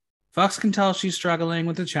 Fox can tell she's struggling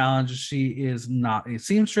with the challenge. She is not a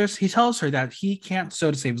seamstress. He tells her that he can't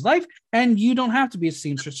sew to save his life, and you don't have to be a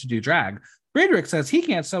seamstress to do drag. Friedrich says he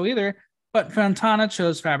can't sew either, but Fontana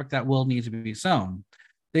chose fabric that will need to be sewn.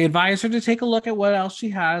 They advise her to take a look at what else she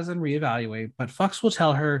has and reevaluate, but Fox will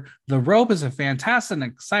tell her the rope is a fantastic and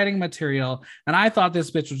exciting material, and I thought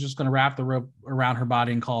this bitch was just going to wrap the rope around her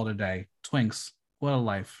body and call it a day. Twinks, what a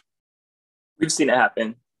life. We've seen it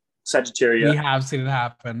happen. Sagittarius. We have seen it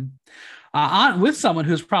happen with someone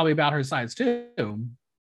who's probably about her size too.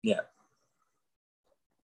 Yeah.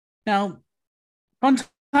 Now,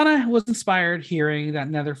 Fontana was inspired hearing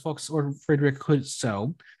that neither Fuchs or Friedrich could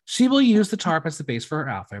sew. She will use the tarp as the base for her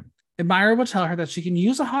outfit. Admirer will tell her that she can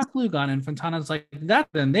use a hot glue gun, and Fontana's like, that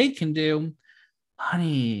then they can do.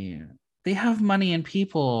 Honey, they have money and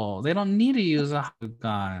people. They don't need to use a hot glue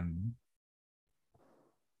gun.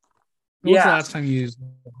 When was the last time you used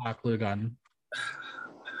a hot glue gun?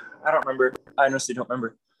 I don't remember. I honestly don't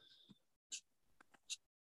remember.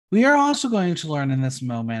 We are also going to learn in this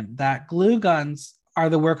moment that glue guns are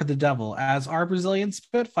the work of the devil, as our Brazilian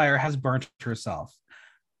Spitfire has burnt herself.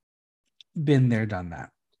 Been there, done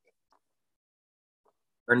that.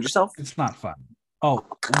 Burned yourself? It's not fun. Oh,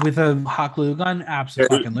 with a hot glue gun?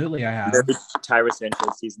 Absolutely, I have. Tyra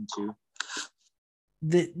Sanchez season 2.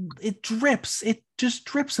 It drips. It just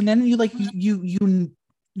drips, and then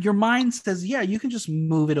your mind says, yeah, you can just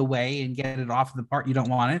move it away and get it off of the part you don't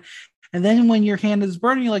want it. And then when your hand is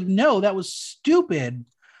burning, you're like, no, that was stupid.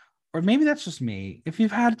 Or maybe that's just me. If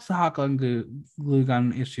you've had hot glue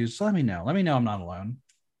gun issues, let me know. Let me know I'm not alone.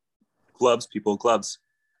 Gloves, people, gloves.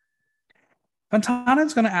 Fontana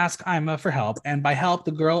is going to ask Ima for help, and by help,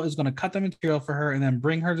 the girl is going to cut the material for her and then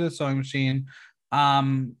bring her to the sewing machine.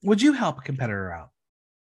 Would you help a competitor out?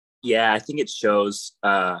 Yeah, I think it shows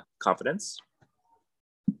confidence.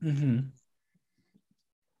 Mm-hmm.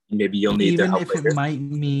 Maybe you'll need their help later.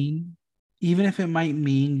 Even if it might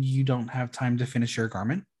mean you don't have time to finish your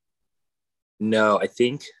garment. No, I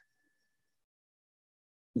think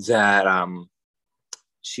that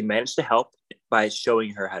she managed to help by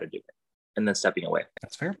showing her how to do it and then stepping away.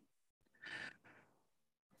 That's fair.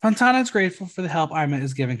 Fontana is grateful for the help Ima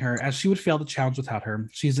is giving her, as she would fail the challenge without her.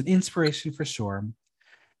 She's an inspiration for sure.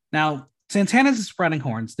 Now, Santana's spreading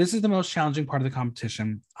horns. This is the most challenging part of the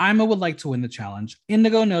competition. Ima would like to win the challenge.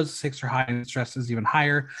 Indigo knows the stakes are high and the stress is even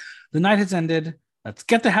higher. The night has ended. Let's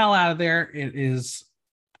get the hell out of there. It is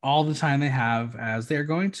all the time they have, as they're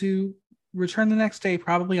going to return the next day,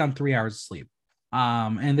 probably on 3 hours of sleep.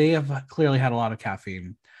 And they have clearly had a lot of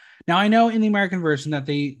caffeine. Now, I know in the American version that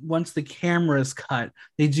once the camera is cut,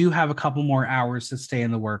 they do have a couple more hours to stay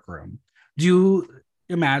in the workroom. Do you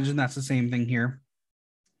imagine that's the same thing here?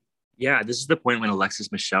 Yeah, this is the point when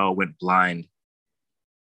Alexis Michelle went blind.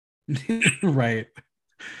 Right.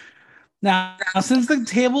 Now, since the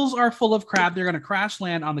tables are full of crap, they're going to crash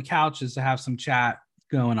land on the couches to have some chat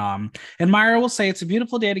going on. And Myra will say it's a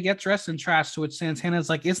beautiful day to get dressed in trash, to which Santana is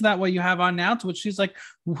like, isn't that what you have on now? To which she's like,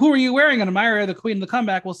 who are you wearing? And Myra, the queen of the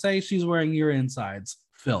comeback, will say she's wearing your insides.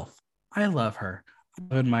 Filth. I love her.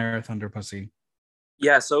 I admire Thunder Pussy.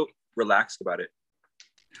 Yeah, so relaxed about it.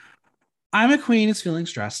 I'm a queen is feeling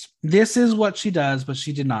stressed. This is what she does, but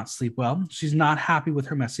she did not sleep well. She's not happy with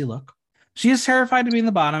her messy look. She is terrified to be in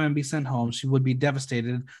the bottom and be sent home. She would be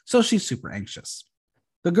devastated, so she's super anxious.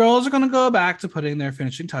 The girls are going to go back to putting their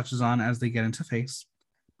finishing touches on as they get into face.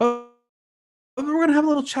 But we're going to have a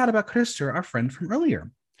little chat about Krister, our friend from earlier.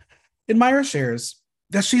 Admira shares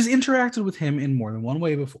that she's interacted with him in more than one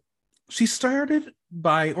way before. She started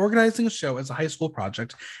by organizing a show as a high school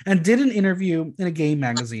project and did an interview in a gay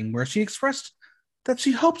magazine where she expressed that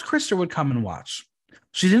she hoped Krister would come and watch.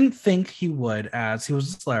 She didn't think he would, as he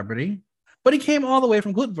was a celebrity, but he came all the way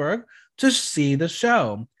from Gutenberg to see the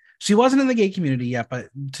show. She wasn't in the gay community yet, but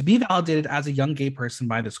to be validated as a young gay person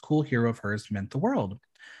by this cool hero of hers meant the world.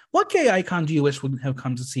 What gay icon do you wish would have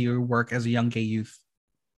come to see your work as a young gay youth?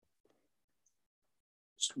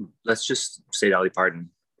 Let's just say Dolly Parton.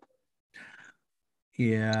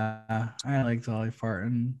 Yeah, I like Dolly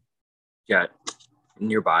Parton. Yeah,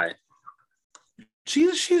 nearby.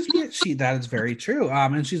 That is very true.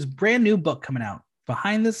 And she's a brand new book coming out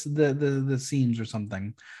behind the scenes or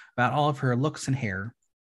something about all of her looks and hair.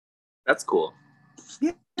 That's cool.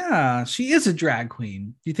 Yeah, she is a drag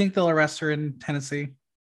queen. Do you think they'll arrest her in Tennessee?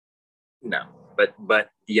 No, but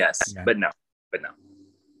yes, Yeah. but no.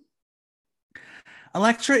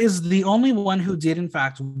 Elektra is the only one who did, in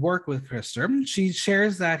fact, work with Krister. She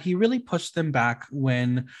shares that he really pushed them back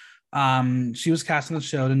when she was casting the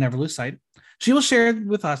show to Never Lose Sight. She will share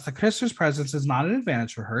with us that Krister's presence is not an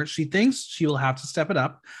advantage for her. She thinks she will have to step it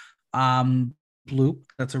up. Bloop,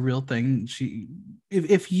 that's a real thing.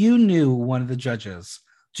 If you knew one of the judges,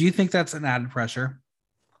 do you think that's an added pressure?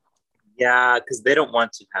 Yeah, because they don't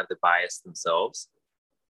want to have the bias themselves.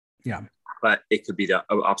 Yeah. But it could be the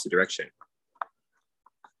opposite direction.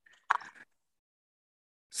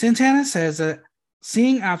 Santana says that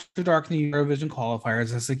seeing After Dark in the Eurovision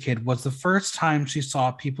qualifiers as a kid was the first time she saw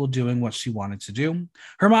people doing what she wanted to do.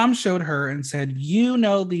 Her mom showed her and said, "You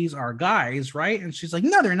know, these are guys, right?" And she's like,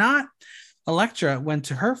 "No, they're not." Elektra went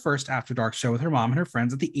to her first After Dark show with her mom and her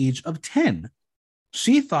friends at the age of 10.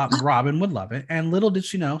 She thought Robin would love it, and little did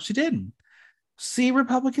she know she didn't. See,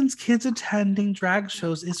 Republicans' kids attending drag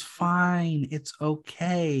shows is fine. It's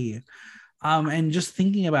okay. And just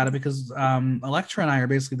thinking about it, because Elektra and I are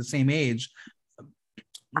basically the same age,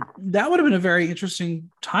 that would have been a very interesting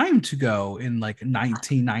time to go in like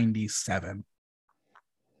 1997.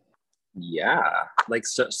 Yeah, like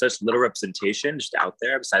such little representation just out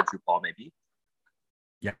there besides RuPaul, maybe.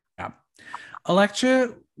 Yeah.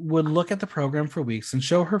 Elektra would look at the program for weeks and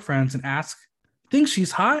show her friends and ask, "Think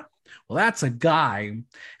she's hot? Well, that's a guy."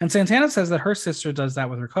 And Santana says that her sister does that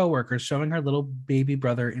with her coworkers, showing her little baby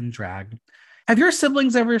brother in drag. Have your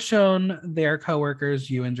siblings ever shown their coworkers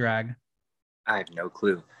you in drag? I have no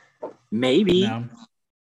clue. Maybe. No.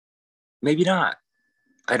 Maybe not.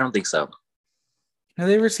 I don't think so. Have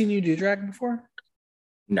they ever seen you do drag before?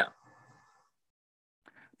 No.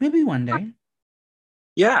 Maybe one day.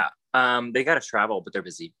 Yeah. They got to travel, but they're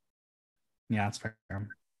busy. Yeah, that's fair.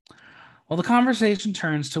 Well, the conversation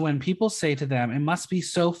turns to when people say to them, "It must be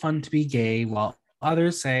so fun to be gay," while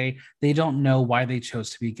others say they don't know why they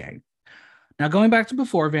chose to be gay. Now, going back to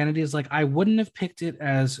before, Vanity is like, "I wouldn't have picked it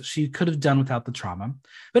as she could have done without the trauma."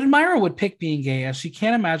 But Admira would pick being gay as she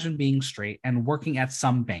can't imagine being straight and working at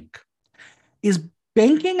some bank. Is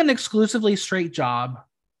banking an exclusively straight job?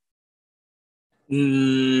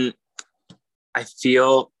 I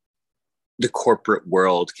feel the corporate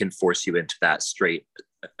world can force you into that straight.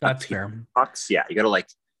 That's fair. Box. Yeah, you got to like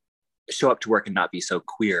show up to work and not be so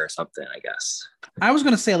queer or something, I guess. I was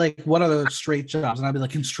going to say, like, what are the straight jobs? And I'd be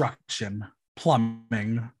like, construction,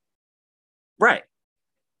 plumbing. Right.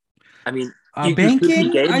 I mean,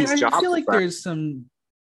 banking. I jobs, feel like there's some.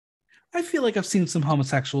 I feel like I've seen some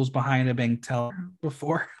homosexuals behind a bank teller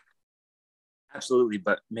before. Absolutely,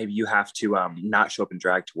 but maybe you have to not show up in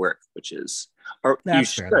drag to work, which is, or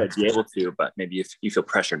That's you fair, should be able to, but maybe if you feel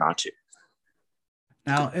pressure not to.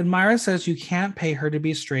 Now, Admira says you can't pay her to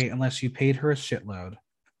be straight unless you paid her a shitload.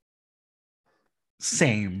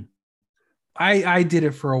 Same. I did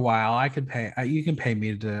it for a while. I could pay. You can pay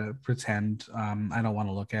me to pretend I don't want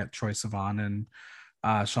to look at Troye Sivan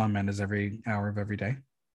and Shawn Mendes every hour of every day.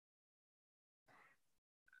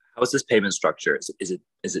 How is this payment structure? Is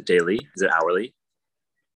it daily? Is it hourly?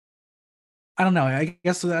 I don't know. I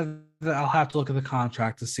guess I'll have to look at the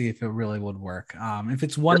contract to see if it really would work. If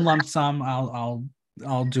it's one lump sum,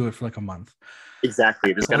 I'll do it for like a month.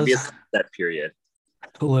 Exactly. There's got to be a set period.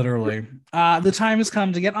 Literally. The time has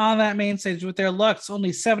come to get on that main stage with their looks.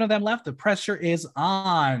 Only 7 of them left. The pressure is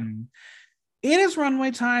on. It is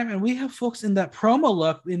runway time, and we have folks in that promo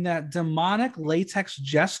look in that demonic latex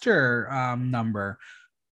jester number.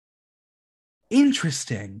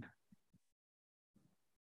 Interesting.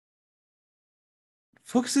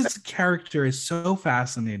 Fuchs's character is so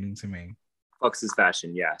fascinating to me. Fuchs's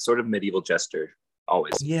fashion, yeah. Sort of medieval jester,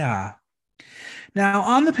 always. Yeah. Now,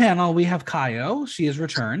 on the panel, we have Kaio. She has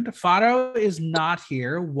returned. Fado is not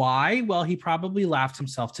here. Why? Well, he probably laughed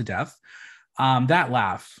himself to death. That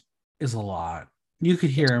laugh is a lot. You could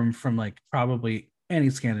hear him from like probably any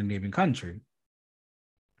Scandinavian country.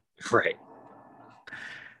 Right.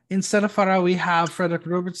 Instead of Fado, we have Frederick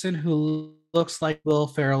Robertson, who looks like Will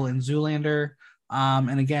Ferrell in Zoolander.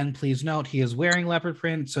 And again, please note, he is wearing leopard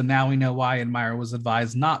print. So now we know why Admira was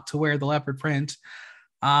advised not to wear the leopard print.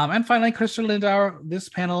 And finally, Krista Lindauer. This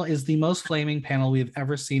panel is the most flaming panel we've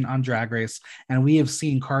ever seen on Drag Race. And we have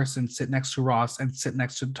seen Carson sit next to Ross and sit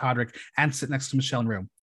next to Todrick and sit next to Michelle in room.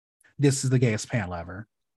 This is the gayest panel ever.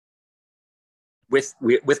 with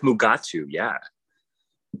Mugatu, yeah.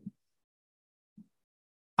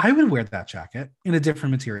 I would wear that jacket in a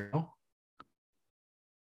different material.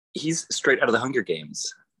 He's straight out of the Hunger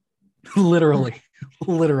Games. Literally.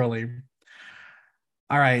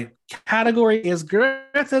 All right. Category is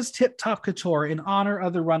Greta's Tip Top Couture. In honor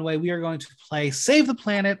of the runway, we are going to play Save the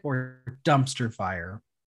Planet or Dumpster Fire.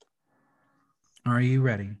 Are you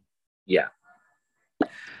ready? Yeah. All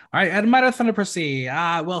right, Admira Thunder Percy.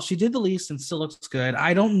 Well, she did the least and still looks good.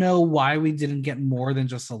 I don't know why we didn't get more than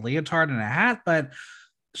just a leotard and a hat, but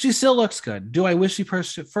she still looks good. Do I wish she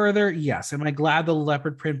pushed it further? Yes. Am I glad the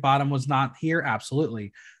leopard print bottom was not here?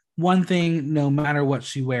 Absolutely. One thing, no matter what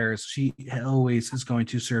she wears, she always is going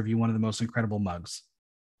to serve you one of the most incredible mugs.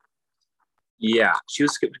 Yeah, she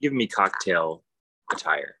was giving me cocktail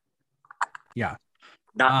attire. Yeah.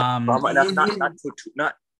 Not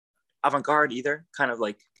avant-garde either. Kind of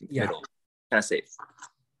like middle, kind of safe.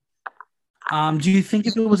 Do you think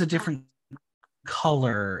if it was a different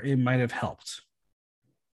color, it might have helped?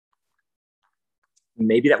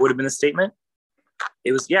 Maybe that would have been a statement.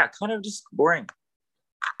 It was, kind of just boring.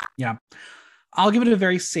 Yeah. I'll give it a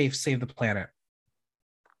very safe Save the Planet.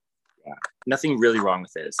 Yeah. Nothing really wrong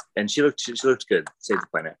with this. And she looked good. Save the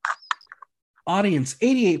Planet. Audience,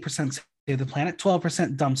 88% Save the Planet,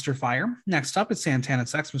 12% Dumpster Fire. Next up is Santana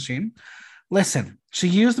Sex Machine. Listen, she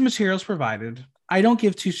used the materials provided. I don't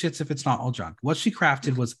give two shits if it's not all junk. What she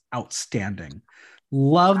crafted was outstanding.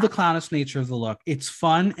 Love the clownish nature of the look. It's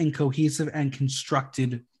fun and cohesive and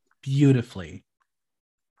constructed beautifully.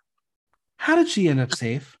 How did she end up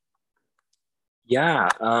safe? Yeah,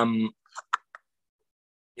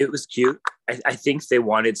 it was cute. I think they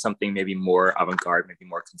wanted something maybe more avant-garde, maybe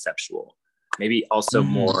more conceptual, maybe also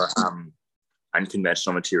more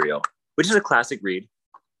unconventional material, which is a classic read.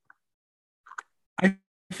 I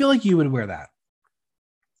feel like you would wear that.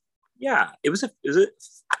 Yeah, it was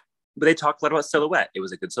but they talked a lot about silhouette. It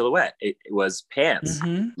was a good silhouette. It was pants.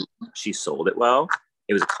 She sold it well.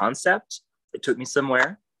 It was a concept. It took me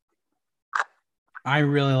somewhere. I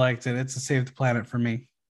really liked it. It's a Save the Planet for me.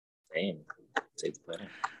 Same. Save the Planet.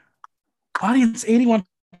 Audience, 81%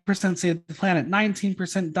 Save the Planet,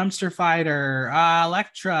 19% Dumpster Fighter.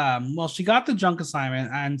 Electra, well, she got the junk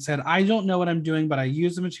assignment and said, I don't know what I'm doing, but I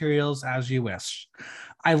use the materials as you wish.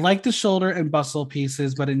 I like the shoulder and bustle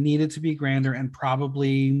pieces, but it needed to be grander and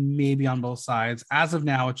probably maybe on both sides. As of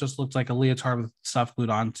now, it just looked like a leotard with stuff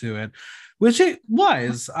glued onto it, which it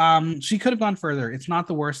was. She could have gone further. It's not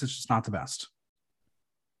the worst. It's just not the best.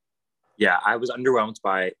 Yeah, I was underwhelmed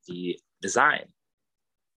by the design.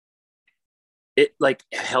 It like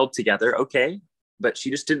held together okay, but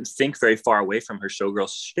she just didn't think very far away from her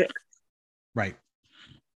showgirl shtick. Right.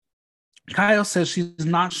 Kyle says she's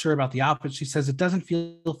not sure about the outfit. She says it doesn't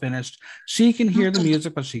feel finished. She can hear the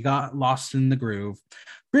music, but she got lost in the groove.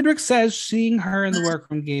 Friedrich says seeing her in the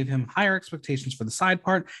workroom gave him higher expectations for the side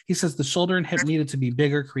part. He says the shoulder and hip needed to be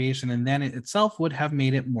bigger creation, and then it itself would have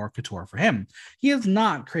made it more couture for him. He is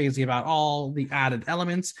not crazy about all the added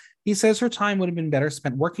elements. He says her time would have been better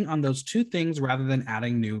spent working on those two things rather than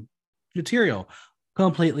adding new material.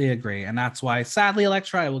 Completely agree. And that's why, sadly,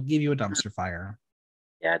 Electra, I will give you a dumpster fire.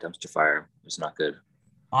 Yeah, dumpster fire. It's not good.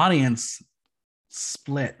 Audience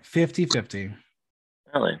split 50-50.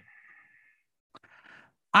 Really?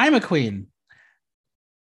 I'm a queen.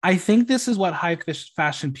 I think this is what high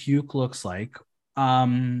fashion puke looks like.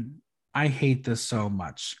 I hate this so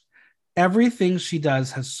much. Everything she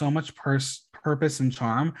does has so much purpose and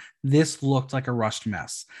charm. This looked like a rushed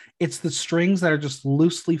mess. It's the strings that are just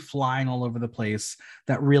loosely flying all over the place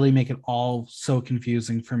that really make it all so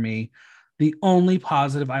confusing for me. The only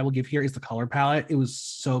positive I will give here is the color palette. It was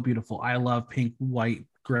so beautiful. I love pink, white,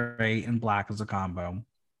 gray, and black as a combo.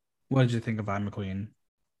 What did you think of I'm a Queen?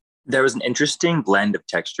 There was an interesting blend of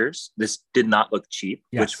textures. This did not look cheap,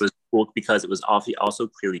 which was cool because it was also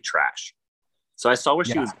clearly trash. So I saw where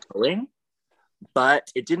she was going, but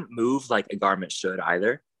it didn't move like a garment should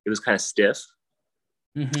either. It was kind of stiff.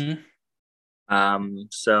 So,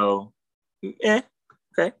 okay.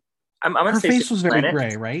 I'm gonna her say face was very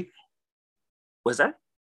gray, right? Was that?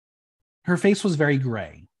 Her face was very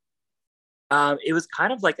gray. It was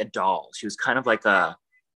kind of like a doll. She was kind of like a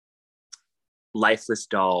lifeless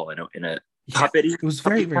doll in a puppety. It was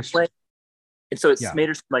very, very play. And so it's made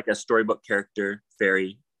her like a storybook character,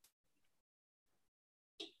 fairy.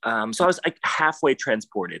 So I was like halfway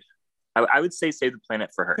transported. I would say Save the Planet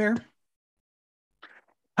for her. Fair.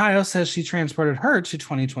 Kyle says she transported her to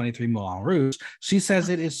 2023 Moulin Rouge. She says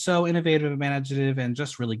it is so innovative, imaginative, and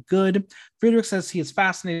just really good. Friedrich says he is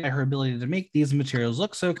fascinated by her ability to make these materials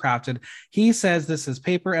look so crafted. He says this is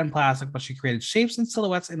paper and plastic, but she created shapes and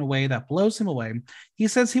silhouettes in a way that blows him away. He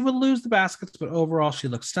says he would lose the baskets, but overall she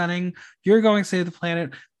looks stunning. You're going Save the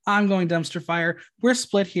Planet. I'm going Dumpster Fire. We're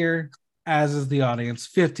split here, as is the audience,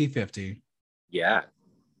 50-50. Yeah.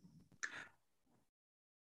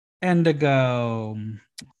 Indigo.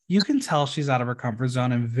 You can tell she's out of her comfort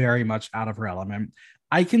zone and very much out of her element.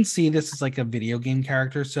 I can see this as like a video game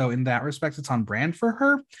character, so in that respect, it's on brand for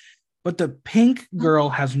her. But the pink girl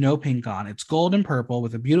has no pink on. It's gold and purple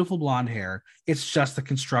with a beautiful blonde hair. It's just the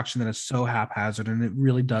construction that is so haphazard, and it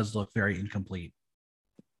really does look very incomplete.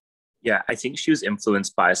 Yeah, I think she was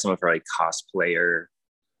influenced by some of her like cosplayer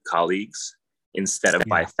colleagues instead of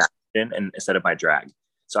by fashion and instead of by drag.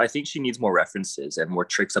 So I think she needs more references and more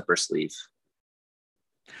tricks up her sleeve.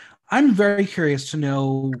 I'm very curious to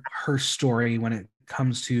know her story when it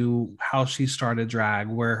comes to how she started drag,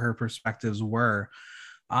 where her perspectives were,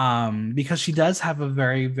 because she does have a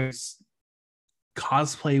very, very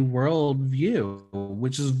cosplay world view,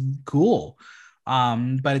 which is cool.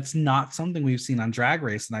 But it's not something we've seen on Drag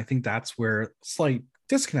Race, and I think that's where slight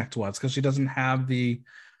disconnect was, because she doesn't have the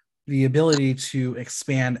ability to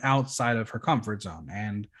expand outside of her comfort zone.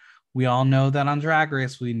 And we all know that on Drag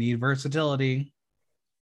Race, we need versatility.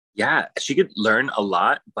 Yeah, she could learn a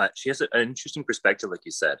lot, but she has an interesting perspective, like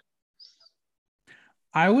you said.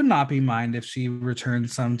 I would not be mind if she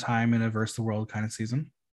returned sometime in a Verse the World kind of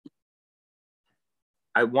season.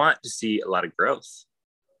 I want to see a lot of growth.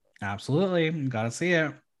 Absolutely. Gotta see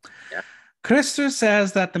it. Yeah. Krister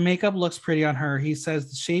says that the makeup looks pretty on her. He says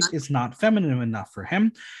the shape is not feminine enough for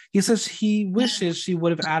him. He says he wishes she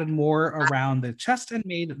would have added more around the chest and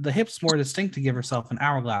made the hips more distinct to give herself an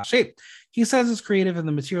hourglass shape. He says it's creative and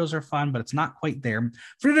the materials are fun, but it's not quite there.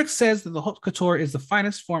 Friedrich says that the haute couture is the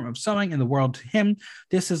finest form of sewing in the world to him.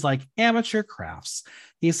 This is like amateur crafts.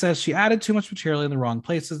 He says she added too much material in the wrong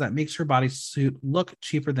places that makes her bodysuit look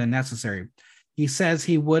cheaper than necessary. He says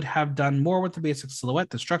he would have done more with the basic silhouette,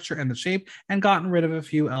 the structure, and the shape, and gotten rid of a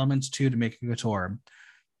few elements too to make a couture.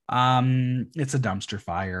 It's a dumpster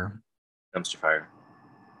fire. Dumpster fire.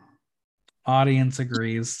 Audience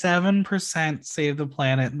agrees. 7% Save the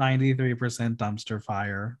Planet, 93% dumpster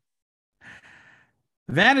fire.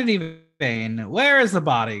 Vanity Vane, where is the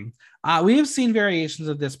body? We have seen variations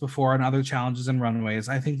of this before in other challenges and runways.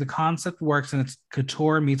 I think the concept works and it's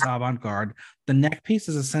couture meets avant-garde. The neck piece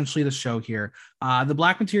is essentially the show here. The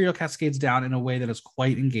black material cascades down in a way that is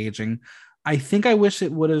quite engaging. I think I wish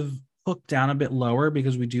it would have hooked down a bit lower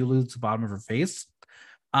because we do lose the bottom of her face.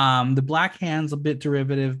 The black hand's a bit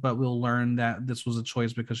derivative, but we'll learn that this was a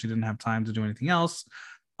choice because she didn't have time to do anything else.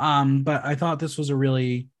 But I thought this was a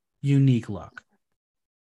really unique look.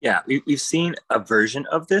 Yeah, we've seen a version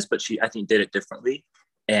of this, but she, I think, did it differently,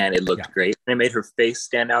 and it looked great. And it made her face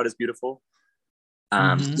stand out as beautiful.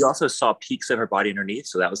 You also saw peaks of her body underneath,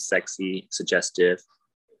 so that was sexy, suggestive.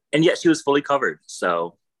 And yet she was fully covered,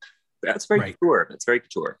 so that's very couture. That's very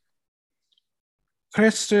couture.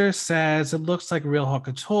 Krister says it looks like real haute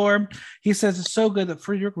couture. He says it's so good that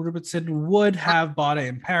Friedrich Rubenstein would have bought it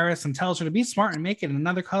in Paris and tells her to be smart and make it in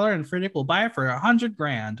another color, and Friedrich will buy it for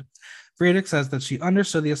 $100,000. Friedrich says that she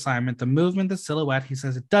understood the assignment, the movement, the silhouette. He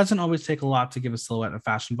says it doesn't always take a lot to give a silhouette a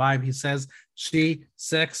fashion vibe. He says she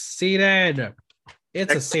succeeded.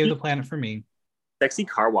 It's a Save the Planet for me. Sexy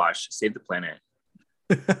car wash, Save the Planet.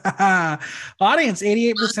 Audience,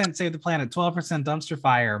 88% Save the Planet, 12% dumpster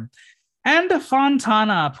fire. And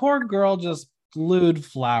Fontana, poor girl just glued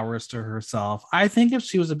flowers to herself. I think if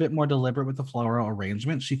she was a bit more deliberate with the floral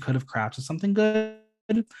arrangement, she could have crafted something good.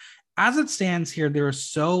 As it stands here, there is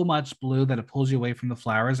so much blue that it pulls you away from the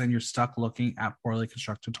flowers and you're stuck looking at poorly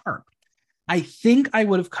constructed art. I think I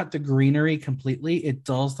would have cut the greenery completely. It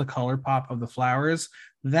dulls the color pop of the flowers.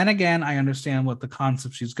 Then again, I understand what the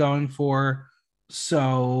concept she's going for.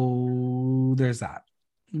 So there's that.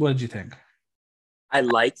 What did you think? I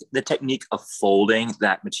like the technique of folding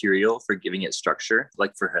that material for giving it structure,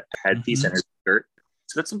 like for her headpiece and her skirt.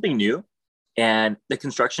 So that's something new. And the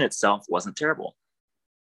construction itself wasn't terrible.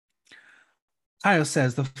 Tayo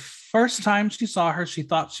says the first time she saw her, she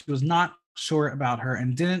thought she was not sure about her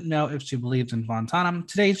and didn't know if she believed in Fontana.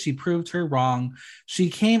 Today, she proved her wrong. She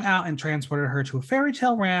came out and transported her to a fairy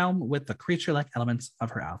tale realm with the creature-like elements of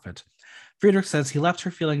her outfit. Friedrich says he left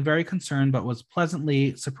her feeling very concerned, but was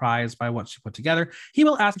pleasantly surprised by what she put together. He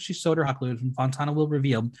will ask if she sewed her Hucklude, and Fontana will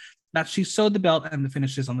reveal that she sewed the belt and the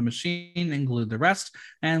finishes on the machine and glued the rest,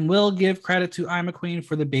 and will give credit to I'm a Queen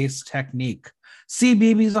for the base technique. See,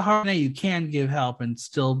 BB's a hard name. You can give help and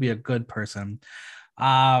still be a good person.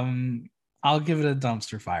 I'll give it a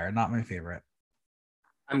dumpster fire. Not my favorite.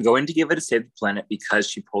 I'm going to give it a Save the Planet because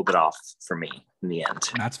she pulled it off for me in the end.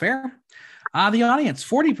 That's fair. The audience,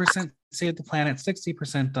 40% Save the Planet,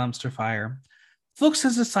 60% dumpster fire. Fuchs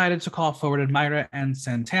has decided to call forward Admira and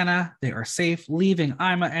Santana. They are safe, leaving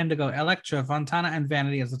Ima, Indigo, Elektra, Fontana, and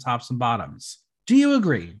Vanity as the tops and bottoms. Do you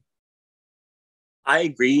agree? I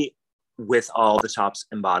agree with all the tops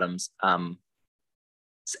and bottoms.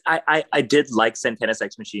 I did like Santana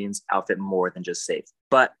Sex Machine's outfit more than just safe,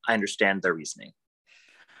 but I understand their reasoning.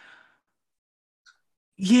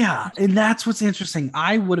 Yeah, and that's what's interesting.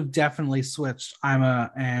 I would have definitely switched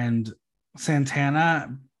Ima and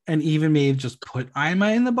Santana and even maybe just put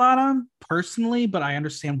Ima in the bottom personally, but I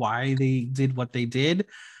understand why they did what they did.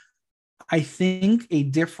 I think a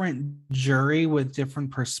different jury with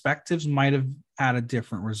different perspectives might have had a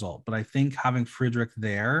different result, but I think having Friedrich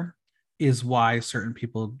there is why certain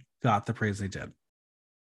people got the praise they did.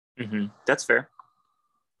 Mm-hmm. That's fair.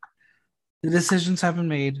 The decisions have been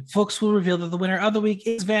made. Fuchs will reveal that the winner of the week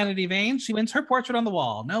is Vanity Vane. She wins her portrait on the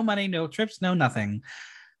wall. No money, no trips, no nothing.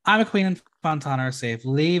 I'm a Queen and Fontana are safe,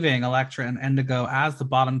 leaving Elektra and Indigo as the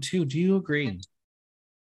bottom two. Do you agree?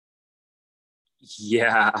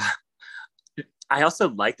 Yeah. I also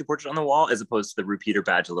like the portrait on the wall as opposed to the repeater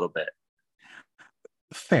badge a little bit.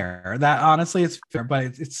 Fair. That honestly is fair, but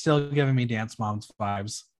it's still giving me Dance Moms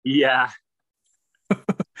vibes. Yeah.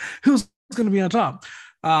 Who's going to be on top?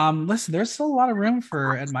 Listen, there's still a lot of room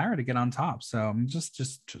for Admira to get on top, so I'm just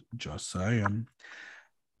saying.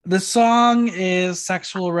 The song is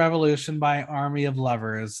Sexual Revolution by Army of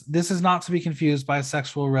Lovers. This is not to be confused by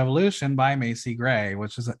Sexual Revolution by Macy Gray,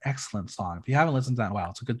 which is an excellent song. If you haven't listened to that, wow,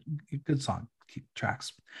 it's a good song. Keep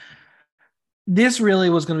tracks. This really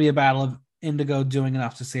was going to be a battle of Indigo doing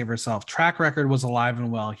enough to save herself. Track record was alive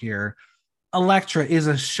and well here. Elektra is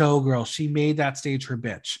a showgirl. She made that stage her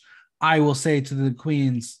bitch. I will say to the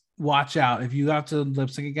queens, watch out. If you have to lip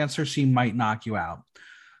sync against her, she might knock you out.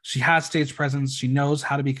 She has stage presence. She knows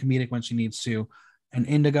how to be comedic when she needs to. And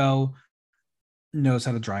Indigo knows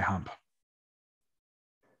how to dry hump.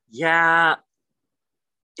 Yeah.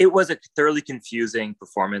 It was a thoroughly confusing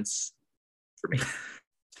performance for me.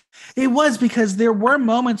 It was because there were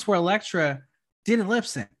moments where Elektra didn't lip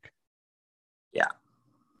sync. Yeah.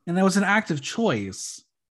 And that was an active choice.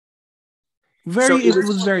 It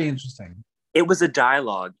was very interesting. It was a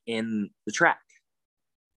dialogue in the track.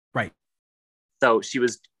 Right. So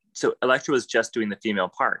Elektra was just doing the female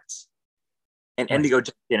parts. And right. Indigo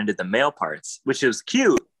just did the male parts, which is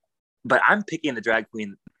cute. But I'm picking the drag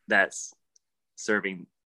queen that's serving.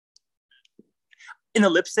 In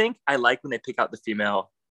the lip sync, I like when they pick out the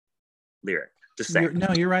female lyric. Just saying.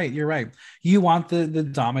 You're right. You want the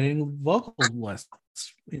dominating vocalist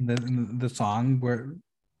in the song where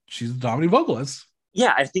she's the dominating vocalist.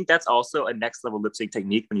 Yeah, I think that's also a next level lip sync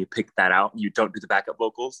technique when you pick that out and you don't do the backup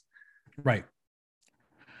vocals. Right.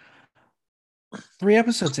 3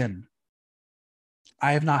 episodes in,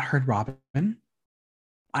 I have not heard Robin.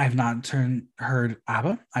 I have not heard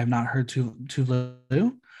ABBA. I have not heard Tulu.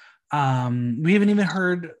 We haven't even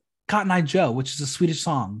heard Cotton Eye Joe, which is a Swedish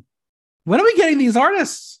song. When are we getting these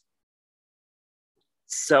artists?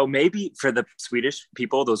 So maybe for the Swedish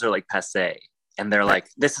people, those are like passé. And they're like,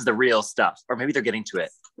 this is the real stuff. Or maybe they're getting to it.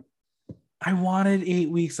 I wanted 8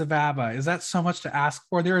 weeks of ABBA. Is that so much to ask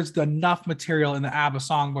for? There is enough material in the ABBA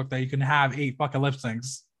songbook that you can have 8 fucking lip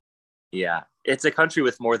syncs. Yeah. It's a country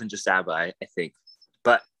with more than just ABBA, I think.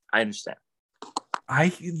 But I understand.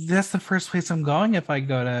 That's the first place I'm going if I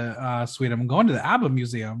go to Sweden. I'm going to the ABBA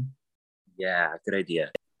Museum. Yeah, good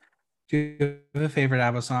idea. Do you have a favorite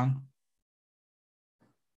ABBA song?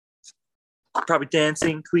 Probably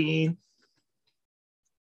Dancing Queen.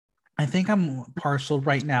 I think I'm partial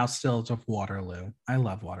right now still to Waterloo. I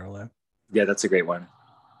love Waterloo. Yeah, that's a great one.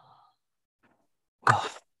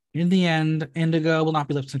 In the end, Indigo will not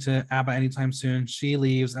be lip-synced to ABBA anytime soon. She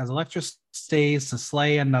leaves as Elektra stays to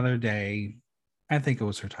slay another day. I think it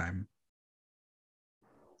was her time.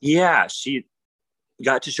 Yeah, she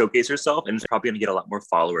got to showcase herself and is probably going to get a lot more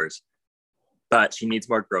followers. But she needs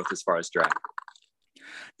more growth as far as drag.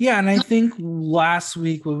 Yeah, and I think last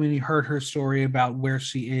week when we heard her story about where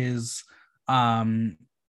she is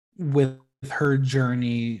with her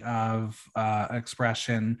journey of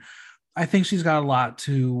expression, I think she's got a lot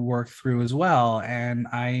to work through as well. And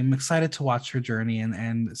I'm excited to watch her journey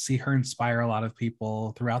and see her inspire a lot of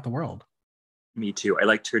people throughout the world. Me too. I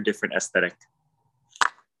liked her different aesthetic.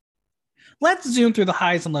 Let's zoom through the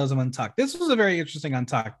highs and lows of Untucked. This was a very interesting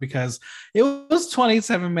Untucked because it was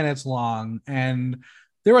 27 minutes long and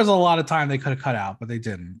there was a lot of time they could have cut out, but they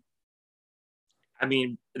didn't. I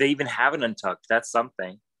mean, they even have an Untucked. That's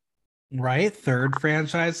something. Right? Third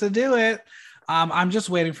franchise to do it. I'm just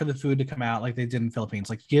waiting for the food to come out like they did in Philippines.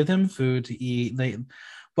 Like give them food to eat.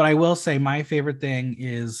 But I will say my favorite thing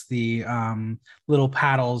is the little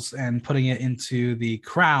paddles and putting it into the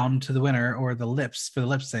crown to the winner or the lips for the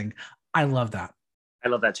lip sync. I love that. I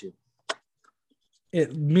love that too.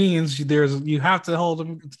 It means you have to hold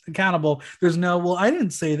them accountable. There's no, well, I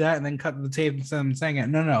didn't say that, and then cut the tape and send them saying it.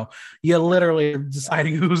 No. You literally are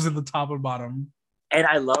deciding who's in the top or bottom. And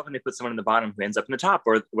I love when they put someone in the bottom who ends up in the top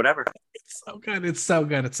or whatever. It's so good. It's so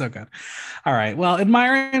good. It's so good. All right. Well,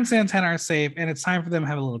 Admira and Santana are safe, and it's time for them to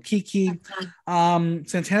have a little kiki.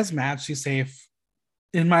 Santana's mad. She's safe.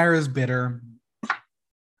 Admira is bitter.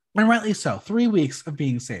 And rightly so. 3 weeks of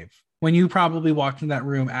being safe when you probably walked in that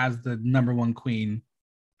room as the number one queen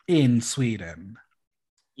in Sweden.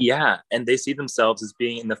 Yeah. And they see themselves as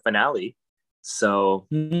being in the finale. So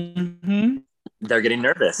they're getting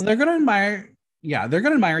nervous. They're going to admire. Yeah, they're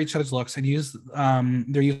going to admire each other's looks and use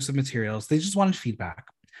their use of materials. They just wanted feedback.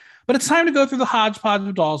 But it's time to go through the hodgepodge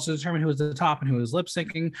of dolls to determine who is the top and who is lip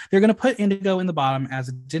syncing. They're going to put Indigo in the bottom as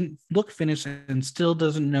it didn't look finished and still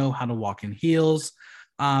doesn't know how to walk in heels.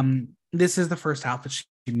 This is the first outfit she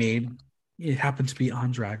made. It happened to be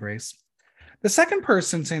on Drag Race. The second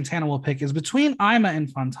person Santana will pick is between Ima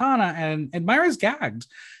and Fontana, and Admira's gagged.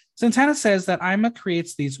 Santana says that Ima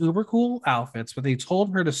creates these uber cool outfits, but they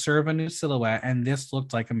told her to serve a new silhouette, and this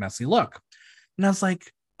looked like a messy look. And I was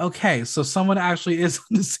like, okay, so someone actually is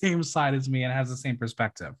on the same side as me and has the same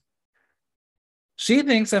perspective. She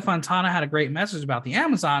thinks that Fontana had a great message about the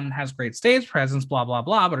Amazon and has great stage presence, blah, blah,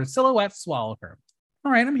 blah, but her silhouette swallowed her.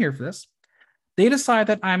 All right, I'm here for this. They decide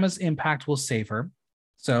that Ima's impact will save her.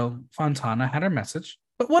 So Fontana had her message.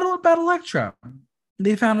 But what about Elektra?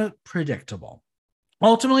 They found it predictable.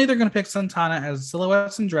 Ultimately, they're going to pick Santana as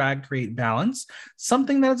silhouettes and drag create balance,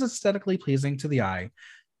 something that is aesthetically pleasing to the eye.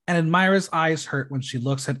 And Admira's eyes hurt when she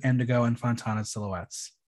looks at Indigo and Fontana's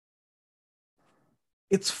silhouettes.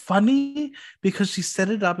 It's funny because she set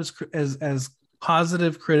it up as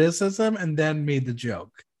positive criticism and then made the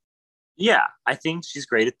joke. Yeah, I think she's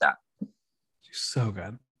great at that. She's so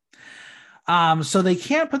good. So they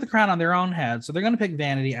can't put the crown on their own head, so they're going to pick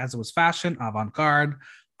Vanity as it was fashion, avant-garde.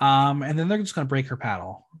 And then they're just going to break her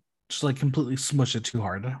paddle. Just like completely smush it too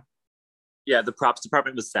hard. Yeah, the props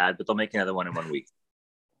department was sad, but they'll make another one in 1 week.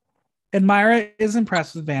 Admira is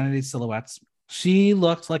impressed with Vanity's silhouettes. She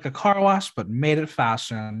looked like a car wash, but made it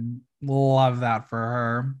fashion. Love that for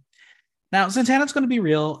her. Now, Santana's going to be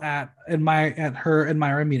real at her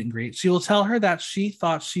Admira meet and greet. She will tell her that she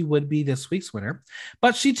thought she would be this week's winner,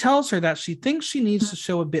 but she tells her that she thinks she needs to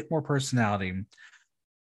show a bit more personality.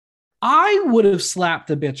 I would have slapped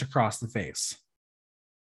the bitch across the face.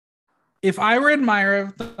 If I were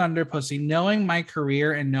Admira Thunder Pussy, knowing my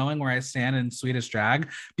career and knowing where I stand in Swedish drag,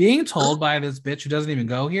 being told by this bitch who doesn't even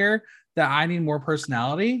go here that I need more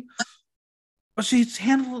personality, but she's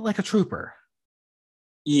handled it like a trooper.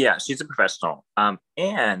 Yeah, she's a professional.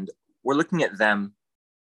 And we're looking at them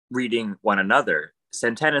reading one another.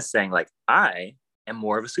 Santana's saying, like, I am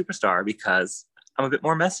more of a superstar because I'm a bit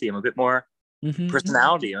more messy. I'm a bit more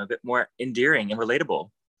personality. I'm a bit more endearing and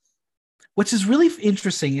relatable. Which is really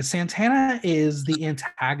interesting is Santana is the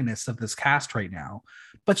antagonist of this cast right now,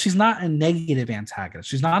 but she's not a negative antagonist.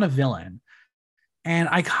 She's not a villain. And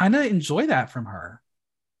I kind of enjoy that from her.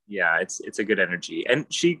 Yeah, it's a good energy. And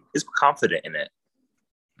she is confident in it.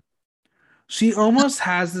 She almost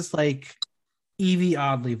has this like Evie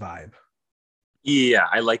Oddly vibe. Yeah,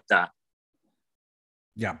 I like that.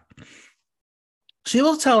 Yeah. She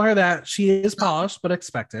will tell her that she is polished but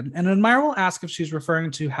expected, and Admira will ask if she's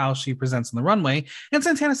referring to how she presents on the runway, and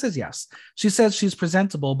Santana says yes. She says she's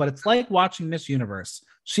presentable, but it's like watching Miss Universe.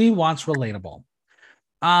 She wants relatable.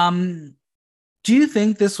 Do you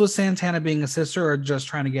think this was Santana being a sister or just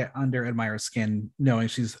trying to get under Admira's skin, knowing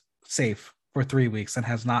she's safe for 3 weeks and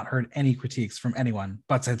has not heard any critiques from anyone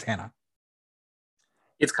but Santana?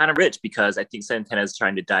 It's kind of rich because I think Santana is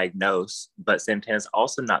trying to diagnose, but Santana's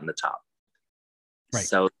also not in the top. Right.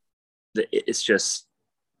 So it's just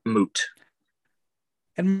moot.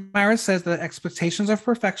 And Myra says that expectations of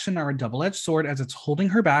perfection are a double-edged sword as it's holding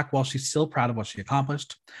her back while she's still proud of what she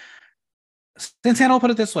accomplished. Santana will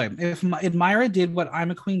put it this way: if Myra did what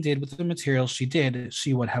I'm a Queen did with the material she did,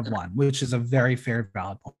 she would have won, which is a very fair,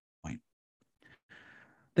 valid point.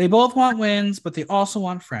 They both want wins, but they also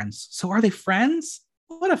want friends. So are they friends?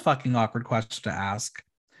 What a fucking awkward question to ask.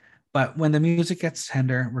 But when the music gets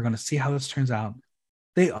tender, we're going to see how this turns out.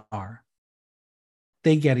 They are.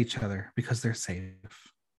 They get each other because they're safe.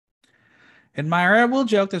 And Myra will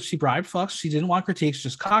joke that she bribed Fox. She didn't want critiques,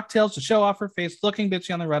 just cocktails to show off her face, looking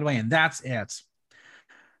bitchy on the runway, and that's it.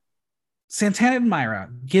 Santana and Myra,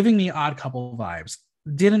 giving me Odd Couple vibes.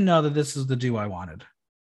 Didn't know that this is the duo I wanted.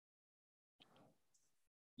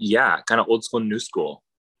 Yeah, kind of old school, new school.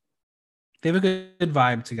 They have a good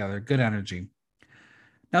vibe together, good energy.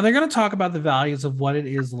 Now they're going to talk about the values of what it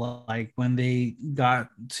is like when they got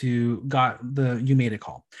the You Made It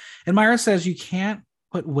call. And Myra says you can't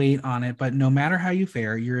put weight on it, but no matter how you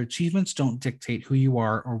fare, your achievements don't dictate who you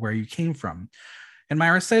are or where you came from. And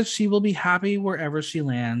Myra says she will be happy wherever she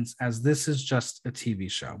lands, as this is just a TV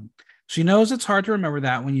show. She knows it's hard to remember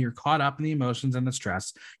that when you're caught up in the emotions and the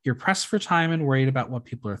stress. You're pressed for time and worried about what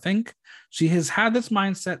people think. She has had this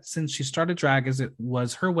mindset since she started drag, as it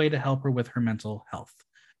was her way to help her with her mental health.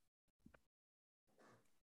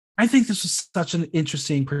 I think this was such an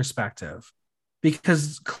interesting perspective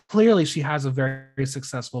because clearly she has a very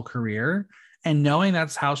successful career, and knowing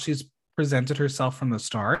that's how she's presented herself from the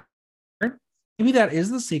start, maybe that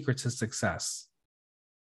is the secret to success.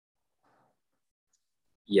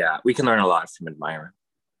 Yeah, we can learn a lot from Myra.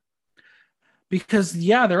 Because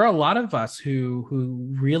yeah, there are a lot of us who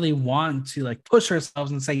really want to like push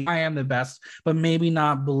ourselves and say I am the best, but maybe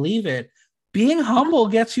not believe it. Being humble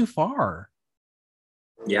gets you far.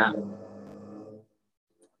 Yeah.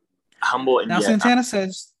 Humble and now yet, Santana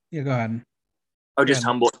says, yeah, go ahead. Oh, just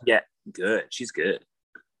humble yet good. She's good.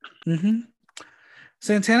 Mm-hmm.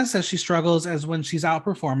 Santana says she struggles as when she's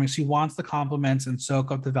outperforming, she wants the compliments and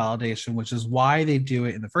soak up the validation, which is why they do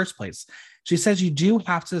it in the first place. She says you do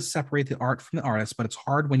have to separate the art from the artist, but it's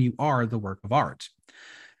hard when you are the work of art.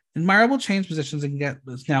 And Myra will change positions and get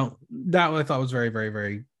this. Now, that I thought was very, very,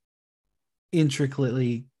 very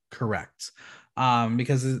intricately correct.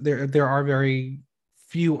 Because there are very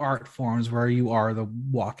few art forms where you are the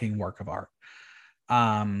walking work of art.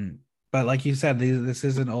 But like you said, this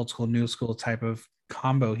is an old school, new school type of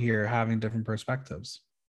combo here, having different perspectives.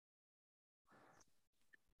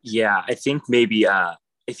 Yeah, I think maybe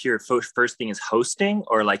if your first thing is hosting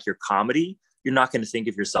or like your comedy, you're not going to think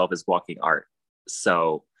of yourself as walking art.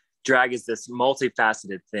 So drag is this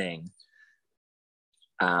multifaceted thing.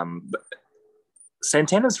 But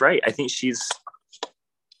Santana's right. I think she's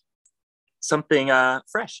something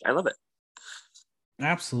fresh. I love it.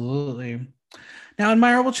 Absolutely. Now,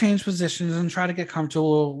 Myra will change positions and try to get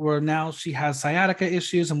comfortable, where now she has sciatica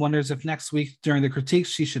issues and wonders if next week during the critiques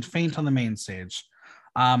she should faint on the main stage.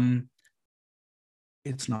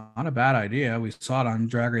 It's not a bad idea. We saw it on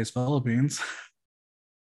Drag Race Philippines.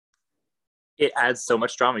 It adds so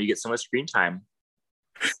much drama. You get so much screen time.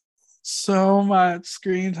 So much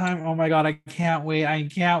screen time. Oh my God, I can't wait. I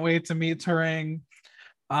can't wait to meet Turing.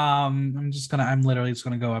 I'm literally just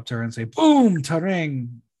gonna go up to her and say, boom, Turing.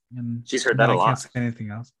 And she's heard that a lot. I can't say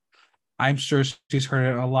anything else. I'm sure she's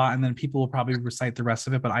heard it a lot, and then people will probably recite the rest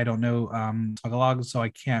of it, but I don't know Tagalog, so I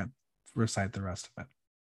can't recite the rest of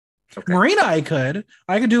it. Okay. Marina, I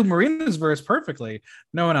could do Marina's verse perfectly.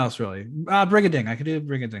 No one else really. Brigading, I could do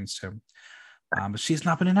Brigading's too. But she's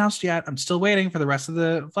not been announced yet. I'm still waiting for the rest of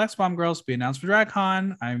the Flex Bomb girls to be announced for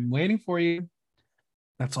DragCon. I'm waiting for you.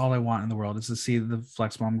 That's all I want in the world, is to see the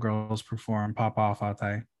Flex Bomb girls perform Pop Off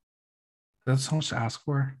Ate. That's so much to ask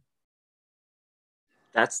for.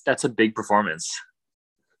 That's a big performance.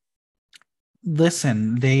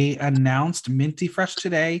 Listen, they announced Minty Fresh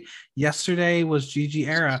today. Yesterday was Gigi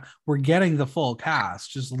Era. We're getting the full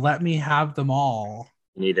cast. Just let me have them all.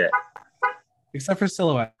 Need it. Except for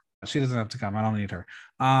Silhouette. She doesn't have to come. I don't need her.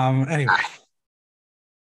 Anyway.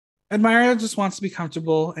 Myra just wants to be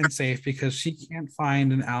comfortable and safe because she can't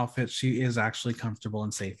find an outfit she is actually comfortable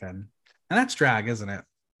and safe in. And that's drag, isn't it?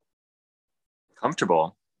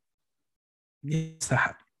 Comfortable. It's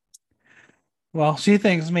that. Well, she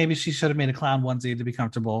thinks maybe she should have made a clown onesie to be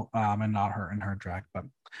comfortable and not her in her drag. But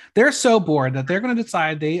they're so bored that they're going to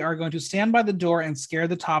decide they are going to stand by the door and scare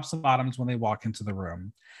the tops and bottoms when they walk into the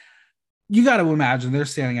room. You got to imagine they're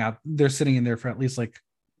sitting in there for at least like,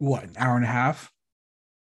 what, an hour and a half?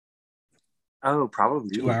 Oh,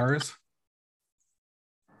 probably 2 hours.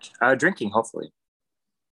 Drinking, hopefully.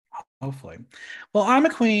 Well, I'm a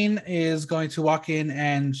Queen is going to walk in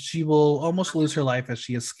and she will almost lose her life as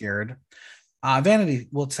she is scared. Vanity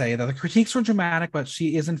will say that the critiques were dramatic, but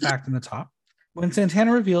she is in fact in the top. When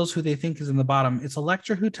Santana reveals who they think is in the bottom, it's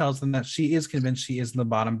Elektra who tells them that she is convinced she is in the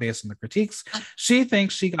bottom based on the critiques. She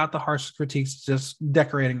thinks she got the harshest critiques just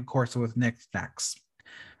decorating a course with knickknacks.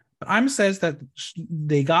 But Ima says that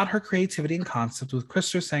they got her creativity and concept, with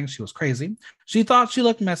Krister saying she was crazy. She thought she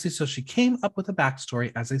looked messy, so she came up with a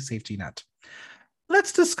backstory as a safety net.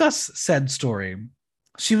 Let's discuss said story.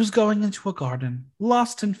 She was going into a garden,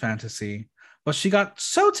 lost in fantasy, but she got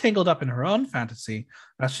so tangled up in her own fantasy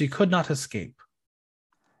that she could not escape.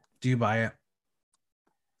 Do you buy it?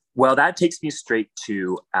 Well, that takes me straight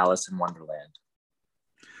to Alice in Wonderland.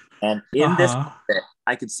 And in this bit,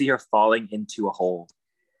 I could see her falling into a hole.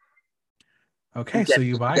 Okay, so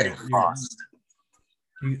you buy it.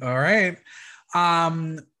 All right.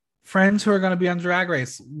 Friends who are going to be on Drag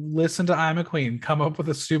Race, listen to I'm a Queen. Come up with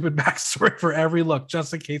a stupid backstory for every look,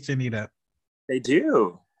 just in case you need it. They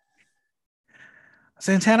do.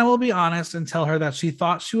 Santana will be honest and tell her that she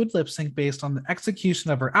thought she would lip sync based on the execution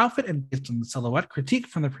of her outfit and based on the silhouette critique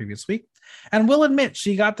from the previous week, and will admit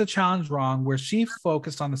she got the challenge wrong, where she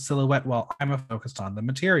focused on the silhouette while I'm focused on the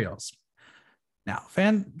materials. Now,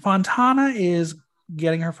 Fontana is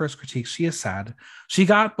getting her first critique. She is sad. She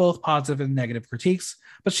got both positive and negative critiques,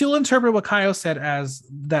 but she will interpret what Kaio said as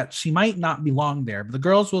that she might not belong there, but the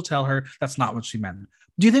girls will tell her that's not what she meant.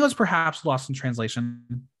 Do you think it was perhaps lost in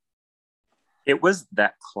translation? It was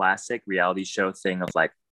that classic reality show thing of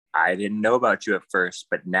like, I didn't know about you at first,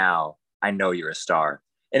 but now I know you're a star.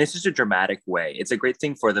 And it's just a dramatic way. It's a great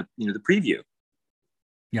thing for the preview.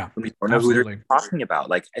 Yeah, when we don't know who they're talking about.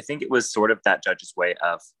 Like, I think it was sort of that judge's way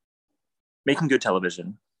of making good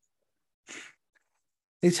television.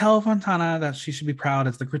 They tell Fontana that she should be proud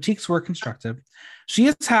as the critiques were constructive. She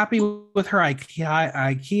is happy with her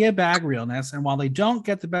IKEA bag realness, and while they don't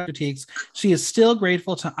get the best critiques, she is still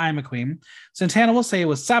grateful to Ima Queen. Santana will say it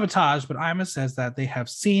was sabotage, but Ima says that they have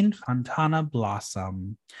seen Fontana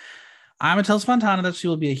blossom. Ima tells Fontana that she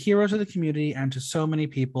will be a hero to the community and to so many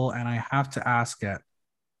people, and I have to ask it.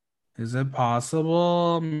 Is it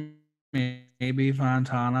possible maybe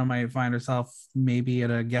Fontana might find herself maybe at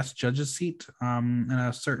a guest judge's seat in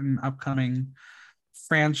a certain upcoming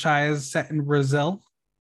franchise set in Brazil?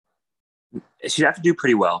 She'd have to do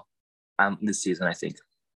pretty well this season, I think.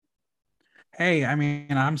 Hey, I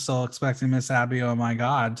mean, I'm still expecting Miss Abby, oh my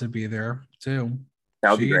God, to be there too.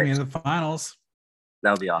 That would be great. In the finals.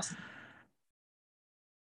 That would be awesome.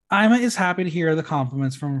 Ima is happy to hear the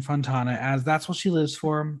compliments from Fontana, as that's what she lives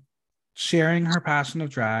for, sharing her passion of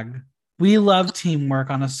drag. We love teamwork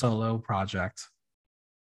on a solo project.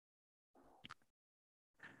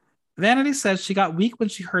 Vanity says she got weak when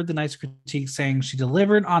she heard the nice critique saying she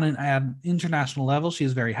delivered on an international level. She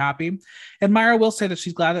is very happy. And Myra will say that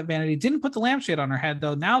she's glad that Vanity didn't put the lampshade on her head,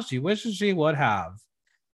 though now she wishes she would have.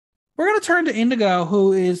 We're going to turn to Indigo,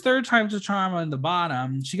 who is third time's a charm on the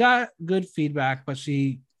bottom. She got good feedback, but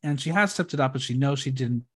she has stepped it up, but she knows she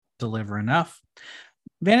didn't deliver enough.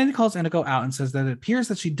 Vanity calls Indigo out and says that it appears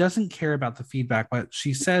that she doesn't care about the feedback, but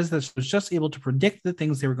she says that she was just able to predict the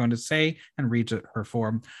things they were going to say and read to her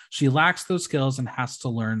form. She lacks those skills and has to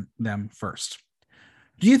learn them first.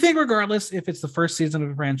 Do you think, regardless if it's the first season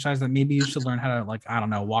of a franchise, that maybe you should learn how to, like, I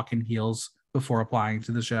don't know, walk in heels before applying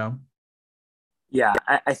to the show? Yeah,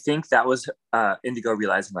 I think that was Indigo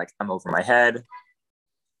realizing, like, I'm over my head.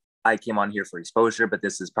 I came on here for exposure, but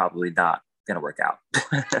this is probably not going to work out.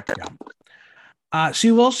 Yeah.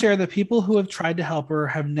 She will share that people who have tried to help her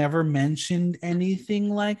have never mentioned anything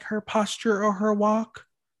like her posture or her walk.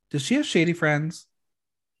 Does she have shady friends?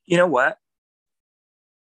 You know what?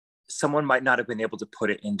 Someone might not have been able to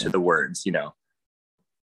put it into the words, you know.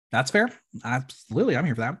 That's fair. Absolutely. I'm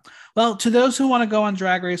here for that. Well, to those who want to go on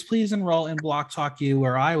Drag Race, please enroll in Block Talk U,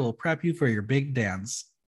 where I will prep you for your big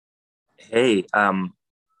dance. Hey,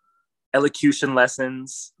 elocution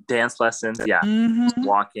lessons, dance lessons, yeah,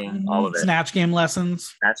 walking, all of it. Snatch game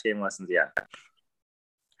lessons, yeah.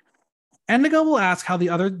 Indigo will ask how the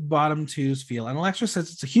other bottom twos feel, and Elektra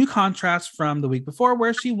says it's a huge contrast from the week before,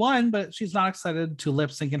 where she won, but she's not excited to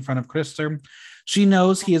lip sync in front of Krister. She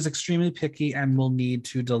knows he is extremely picky and will need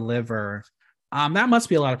to deliver. That must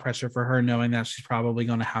be a lot of pressure for her, knowing that she's probably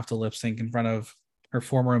going to have to lip sync in front of her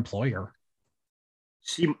former employer.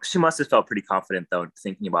 She must have felt pretty confident, though,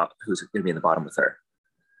 thinking about who's going to be in the bottom with her.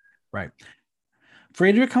 Right.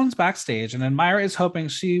 Friedrich comes backstage, and then Myra is hoping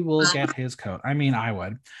she will get his coat. I mean, I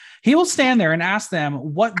would. He will stand there and ask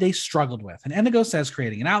them what they struggled with. And Indigo says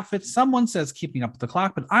creating an outfit. Someone says keeping up with the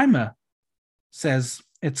clock, but Ima says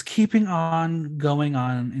it's keeping on going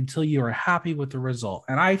on until you are happy with the result.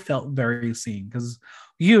 And I felt very seen, because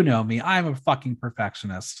you know me, I'm a fucking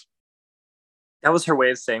perfectionist. That was her way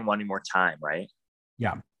of saying wanting more time, right?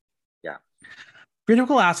 Yeah. Yeah. Friedrich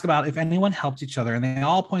will ask about if anyone helped each other, and they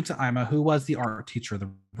all point to Ima, who was the art teacher of the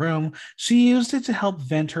room. She used it to help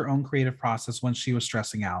vent her own creative process when she was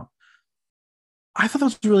stressing out. I thought that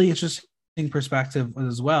was a really interesting perspective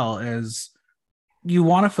as well, as you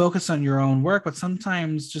want to focus on your own work, but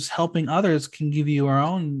sometimes just helping others can give you your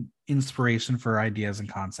own inspiration for ideas and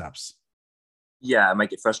concepts. Yeah, I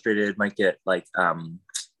might get frustrated, might get like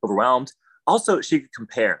overwhelmed. Also, she could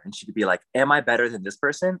compare and she could be like, am I better than this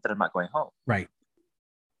person? That I'm not going home. Right.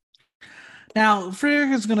 Now, Friedrich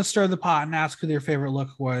is going to stir the pot and ask who their favorite look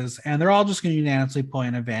was, and they're all just going to unanimously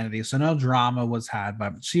point at Vanity, so no drama was had.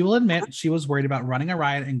 But she will admit she was worried about running a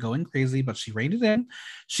riot and going crazy, but she reined it in.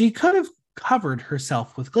 She could have covered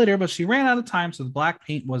herself with glitter, but she ran out of time, so the black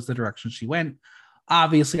paint was the direction she went.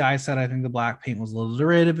 Obviously, I said I think the black paint was a little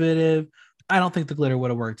derivative. I don't think the glitter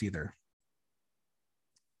would have worked either.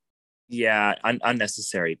 Yeah,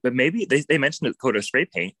 unnecessary. But maybe they mentioned the coat of spray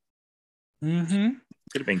paint. Mm-hmm.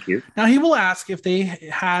 Could have been cute. Now he will ask if they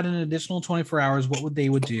had an additional 24 hours, what would they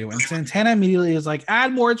would do? And Santana immediately is like,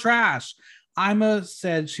 add more trash. Ima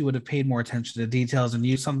said she would have paid more attention to details and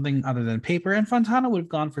used something other than paper, and Fontana would have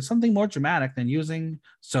gone for something more dramatic than using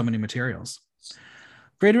so many materials.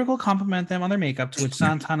 Frederick will compliment them on their makeup, to which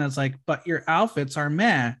Santana is like, but your outfits are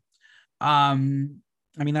meh. I mean,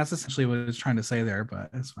 that's essentially what it's trying to say there, but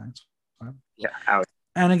it's fine. Yeah, out.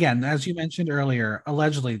 And again, as you mentioned earlier,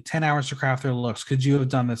 allegedly 10 hours to craft their looks. Could you have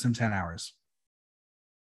done this in 10 hours?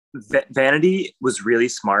 Vanity was really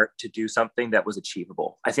smart to do something that was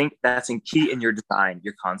achievable. I think that's in key in your design,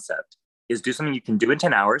 your concept is do something you can do in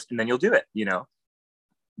 10 hours and then you'll do it, you know?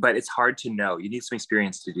 But it's hard to know. You need some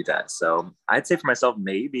experience to do that. So I'd say for myself,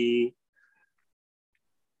 maybe.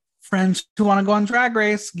 Friends who want to go on Drag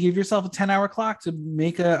Race, give yourself a 10-hour clock to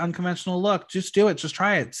make an unconventional look. Just do it. Just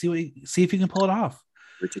try it. See if you can pull it off.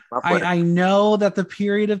 I know that the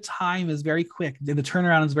period of time is very quick. The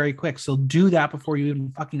turnaround is very quick. So do that before you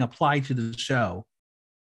even fucking apply to the show.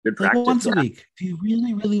 Good practice, like once a week, if you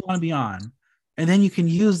really, really want to be on. And then you can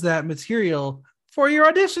use that material for your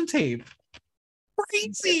audition tape.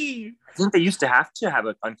 Crazy. I think they used to have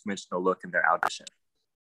an unconventional look in their audition.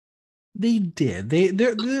 They did.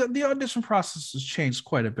 The audition process has changed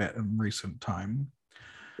quite a bit in recent time.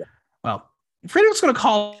 Yeah. Well, Frida's going to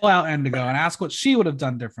call out Indigo and ask what she would have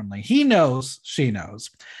done differently. He knows, she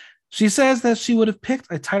knows. She says that she would have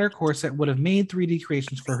picked a tighter corset, would have made 3D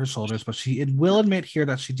creations for her shoulders, but she will admit here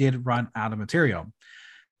that she did run out of material.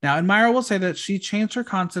 Now, Admira will say that she changed her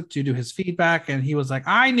concept due to his feedback, and he was like,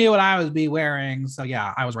 I knew what I would be wearing. So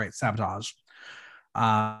yeah, I was right. Sabotage.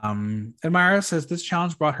 Admira says this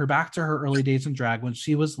challenge brought her back to her early days in drag when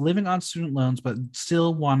she was living on student loans but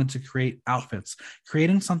still wanted to create outfits,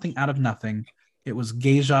 creating something out of nothing. It was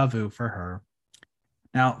deja vu for her.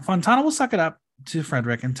 Now, Fontana will suck it up to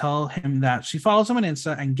Frederick and tell him that she follows him on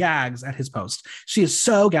Insta and gags at his post. She is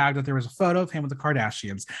so gagged that there was a photo of him with the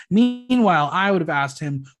Kardashians. Meanwhile, I would have asked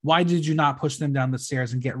him, why did you not push them down the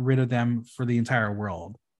stairs and get rid of them for the entire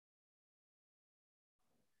world?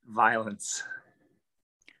 Violence.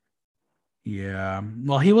 Yeah.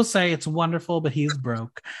 Well, he will say it's wonderful, but he's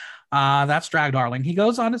broke. That's Drag Darling. He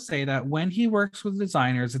goes on to say that when he works with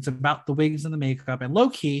designers, it's about the wigs and the makeup, and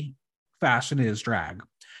low-key, fashion is drag.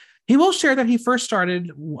 He will share that he first started,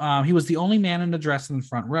 he was the only man in a dress in the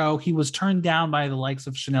front row. He was turned down by the likes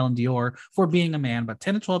of Chanel and Dior for being a man, but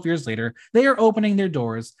 10 to 12 years later, they are opening their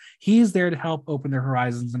doors. He's there to help open their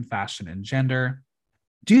horizons in fashion and gender.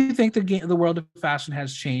 Do you think the world of fashion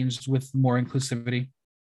has changed with more inclusivity?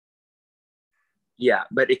 Yeah,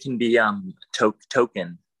 but it can be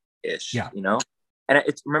token-ish, you know? And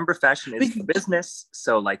it's, remember, fashion is a business,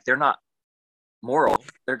 so like they're not moral.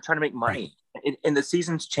 They're trying to make money. Right. And the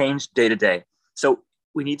seasons change day to day. So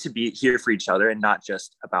we need to be here for each other and not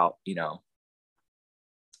just about, you know,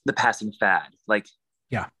 the passing fad. Like,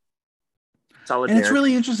 yeah. Solidarity. And it's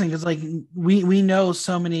really interesting because like we know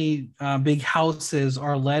so many big houses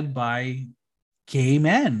are led by gay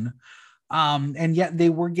men. And yet they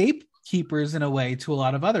were gatekeepers in a way to a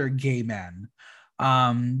lot of other gay men.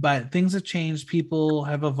 But things have changed, people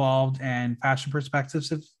have evolved, and fashion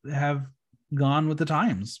perspectives have gone with the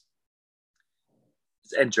times.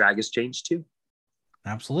 And drag has changed too.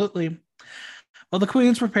 Absolutely. Well, the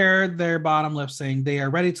queens prepared their bottom lip sync. They are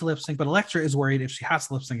ready to lip sync, but Elektra is worried if she has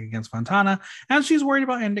to lip sync against Fontana, and she's worried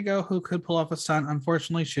about Indigo, who could pull off a stunt.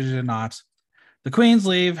 Unfortunately, she did not. The queens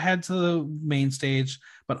leave, head to the main stage,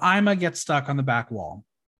 but Ima gets stuck on the back wall.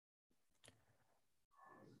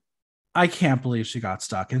 I can't believe she got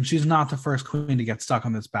stuck, and she's not the first queen to get stuck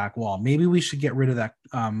on this back wall. Maybe we should get rid of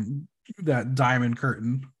that diamond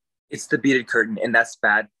curtain. It's the beaded curtain, and that's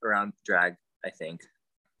bad around drag, I think.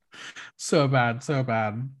 So bad, so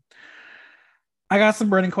bad. I got some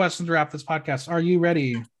burning questions to wrap this podcast. Are you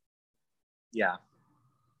ready? Yeah.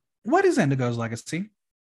 What is Indigo's legacy?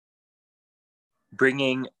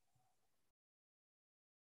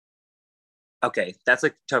 Okay, that's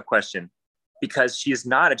a tough question because she is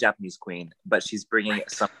not a Japanese queen, but she's bringing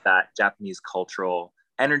some of that Japanese cultural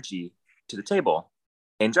energy to the table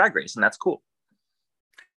in Drag Race, and that's cool.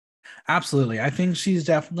 Absolutely. I think she's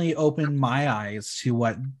definitely opened my eyes to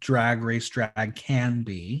what drag race drag can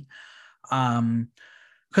be.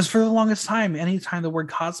 Because for the longest time, anytime the word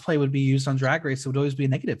cosplay would be used on Drag Race, it would always be a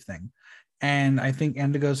negative thing. And I think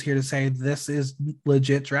Indigo's here to say this is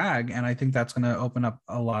legit drag, and I think that's going to open up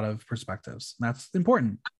a lot of perspectives. That's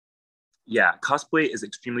important. Yeah, cosplay is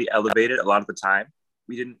extremely elevated a lot of the time.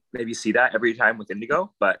 We didn't maybe see that every time with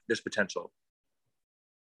Indigo, but there's potential.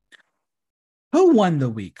 Who won the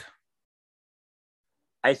week?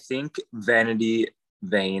 I think Vanity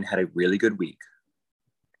Vane had a really good week.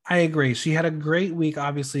 I agree. She had a great week,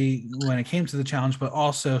 obviously, when it came to the challenge, but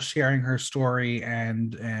also sharing her story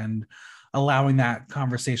and allowing that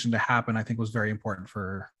conversation to happen, I think was very important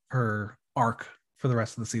for her arc for the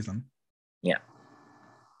rest of the season. Yeah.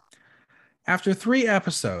 After 3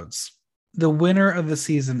 episodes, the winner of the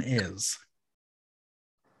season is...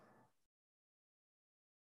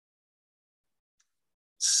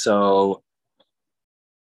 So,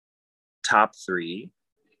 top 3: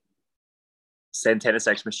 Santana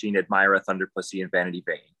Sex Machine, Admira, Thunder Pussy, and Vanity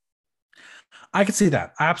Vane. I could see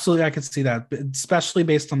that. Absolutely, I could see that, especially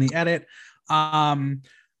based on the edit. I'm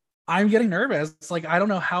getting nervous. Like, I don't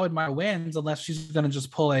know how Admira wins unless she's going to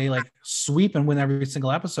just pull a like sweep and win every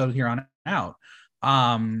single episode here on out.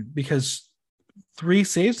 Because 3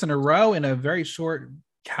 saves in a row in a very short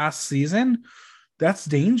cast season, that's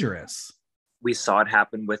dangerous. We saw it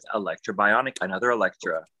happen with Electra Bionic, another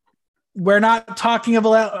Electra. We're not talking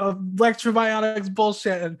about Electra Bionics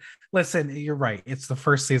bullshit. And listen, you're right. It's the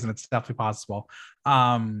first season. It's definitely possible.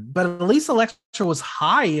 But at least Electra was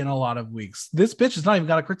high in a lot of weeks. This bitch has not even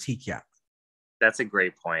got a critique yet. That's a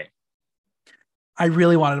great point. I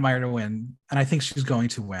really wanted Admira to win, and I think she's going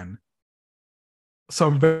to win. So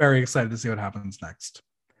I'm very excited to see what happens next.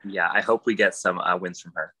 Yeah, I hope we get some wins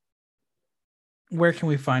from her. Where can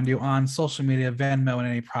we find you on social media, Venmo, and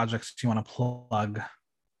any projects you want to plug?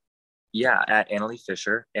 Yeah, at Analee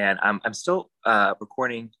Fisher. And I'm still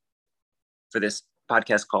recording for this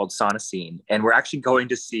podcast called Sauna Scene. And we're actually going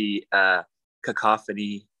to see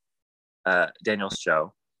Cacophony, Daniel's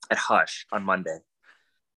show at Hush on Monday.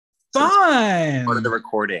 Fun! Part of the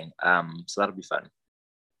recording. So that'll be fun.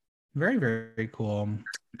 Very, very cool.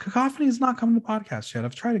 Cacophony is not coming to the podcast yet.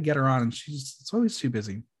 I've tried to get her on, and it's always too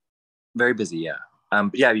busy. Very busy, yeah.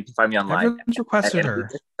 But yeah, you can find me online. Everyone's requested her.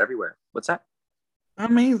 Everywhere. What's that?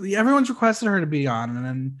 Amazing. Everyone's requested her to be on, and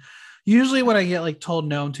then usually when I get like told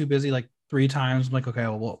no, I'm too busy like 3 times, I'm like, okay,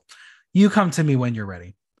 well, you come to me when you're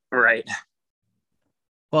ready. Right.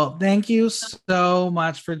 Well, thank you so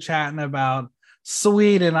much for chatting about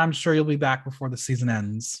Sweden. I'm sure you'll be back before the season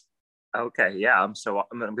ends. Okay, yeah. I'm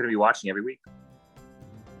going to be watching every week.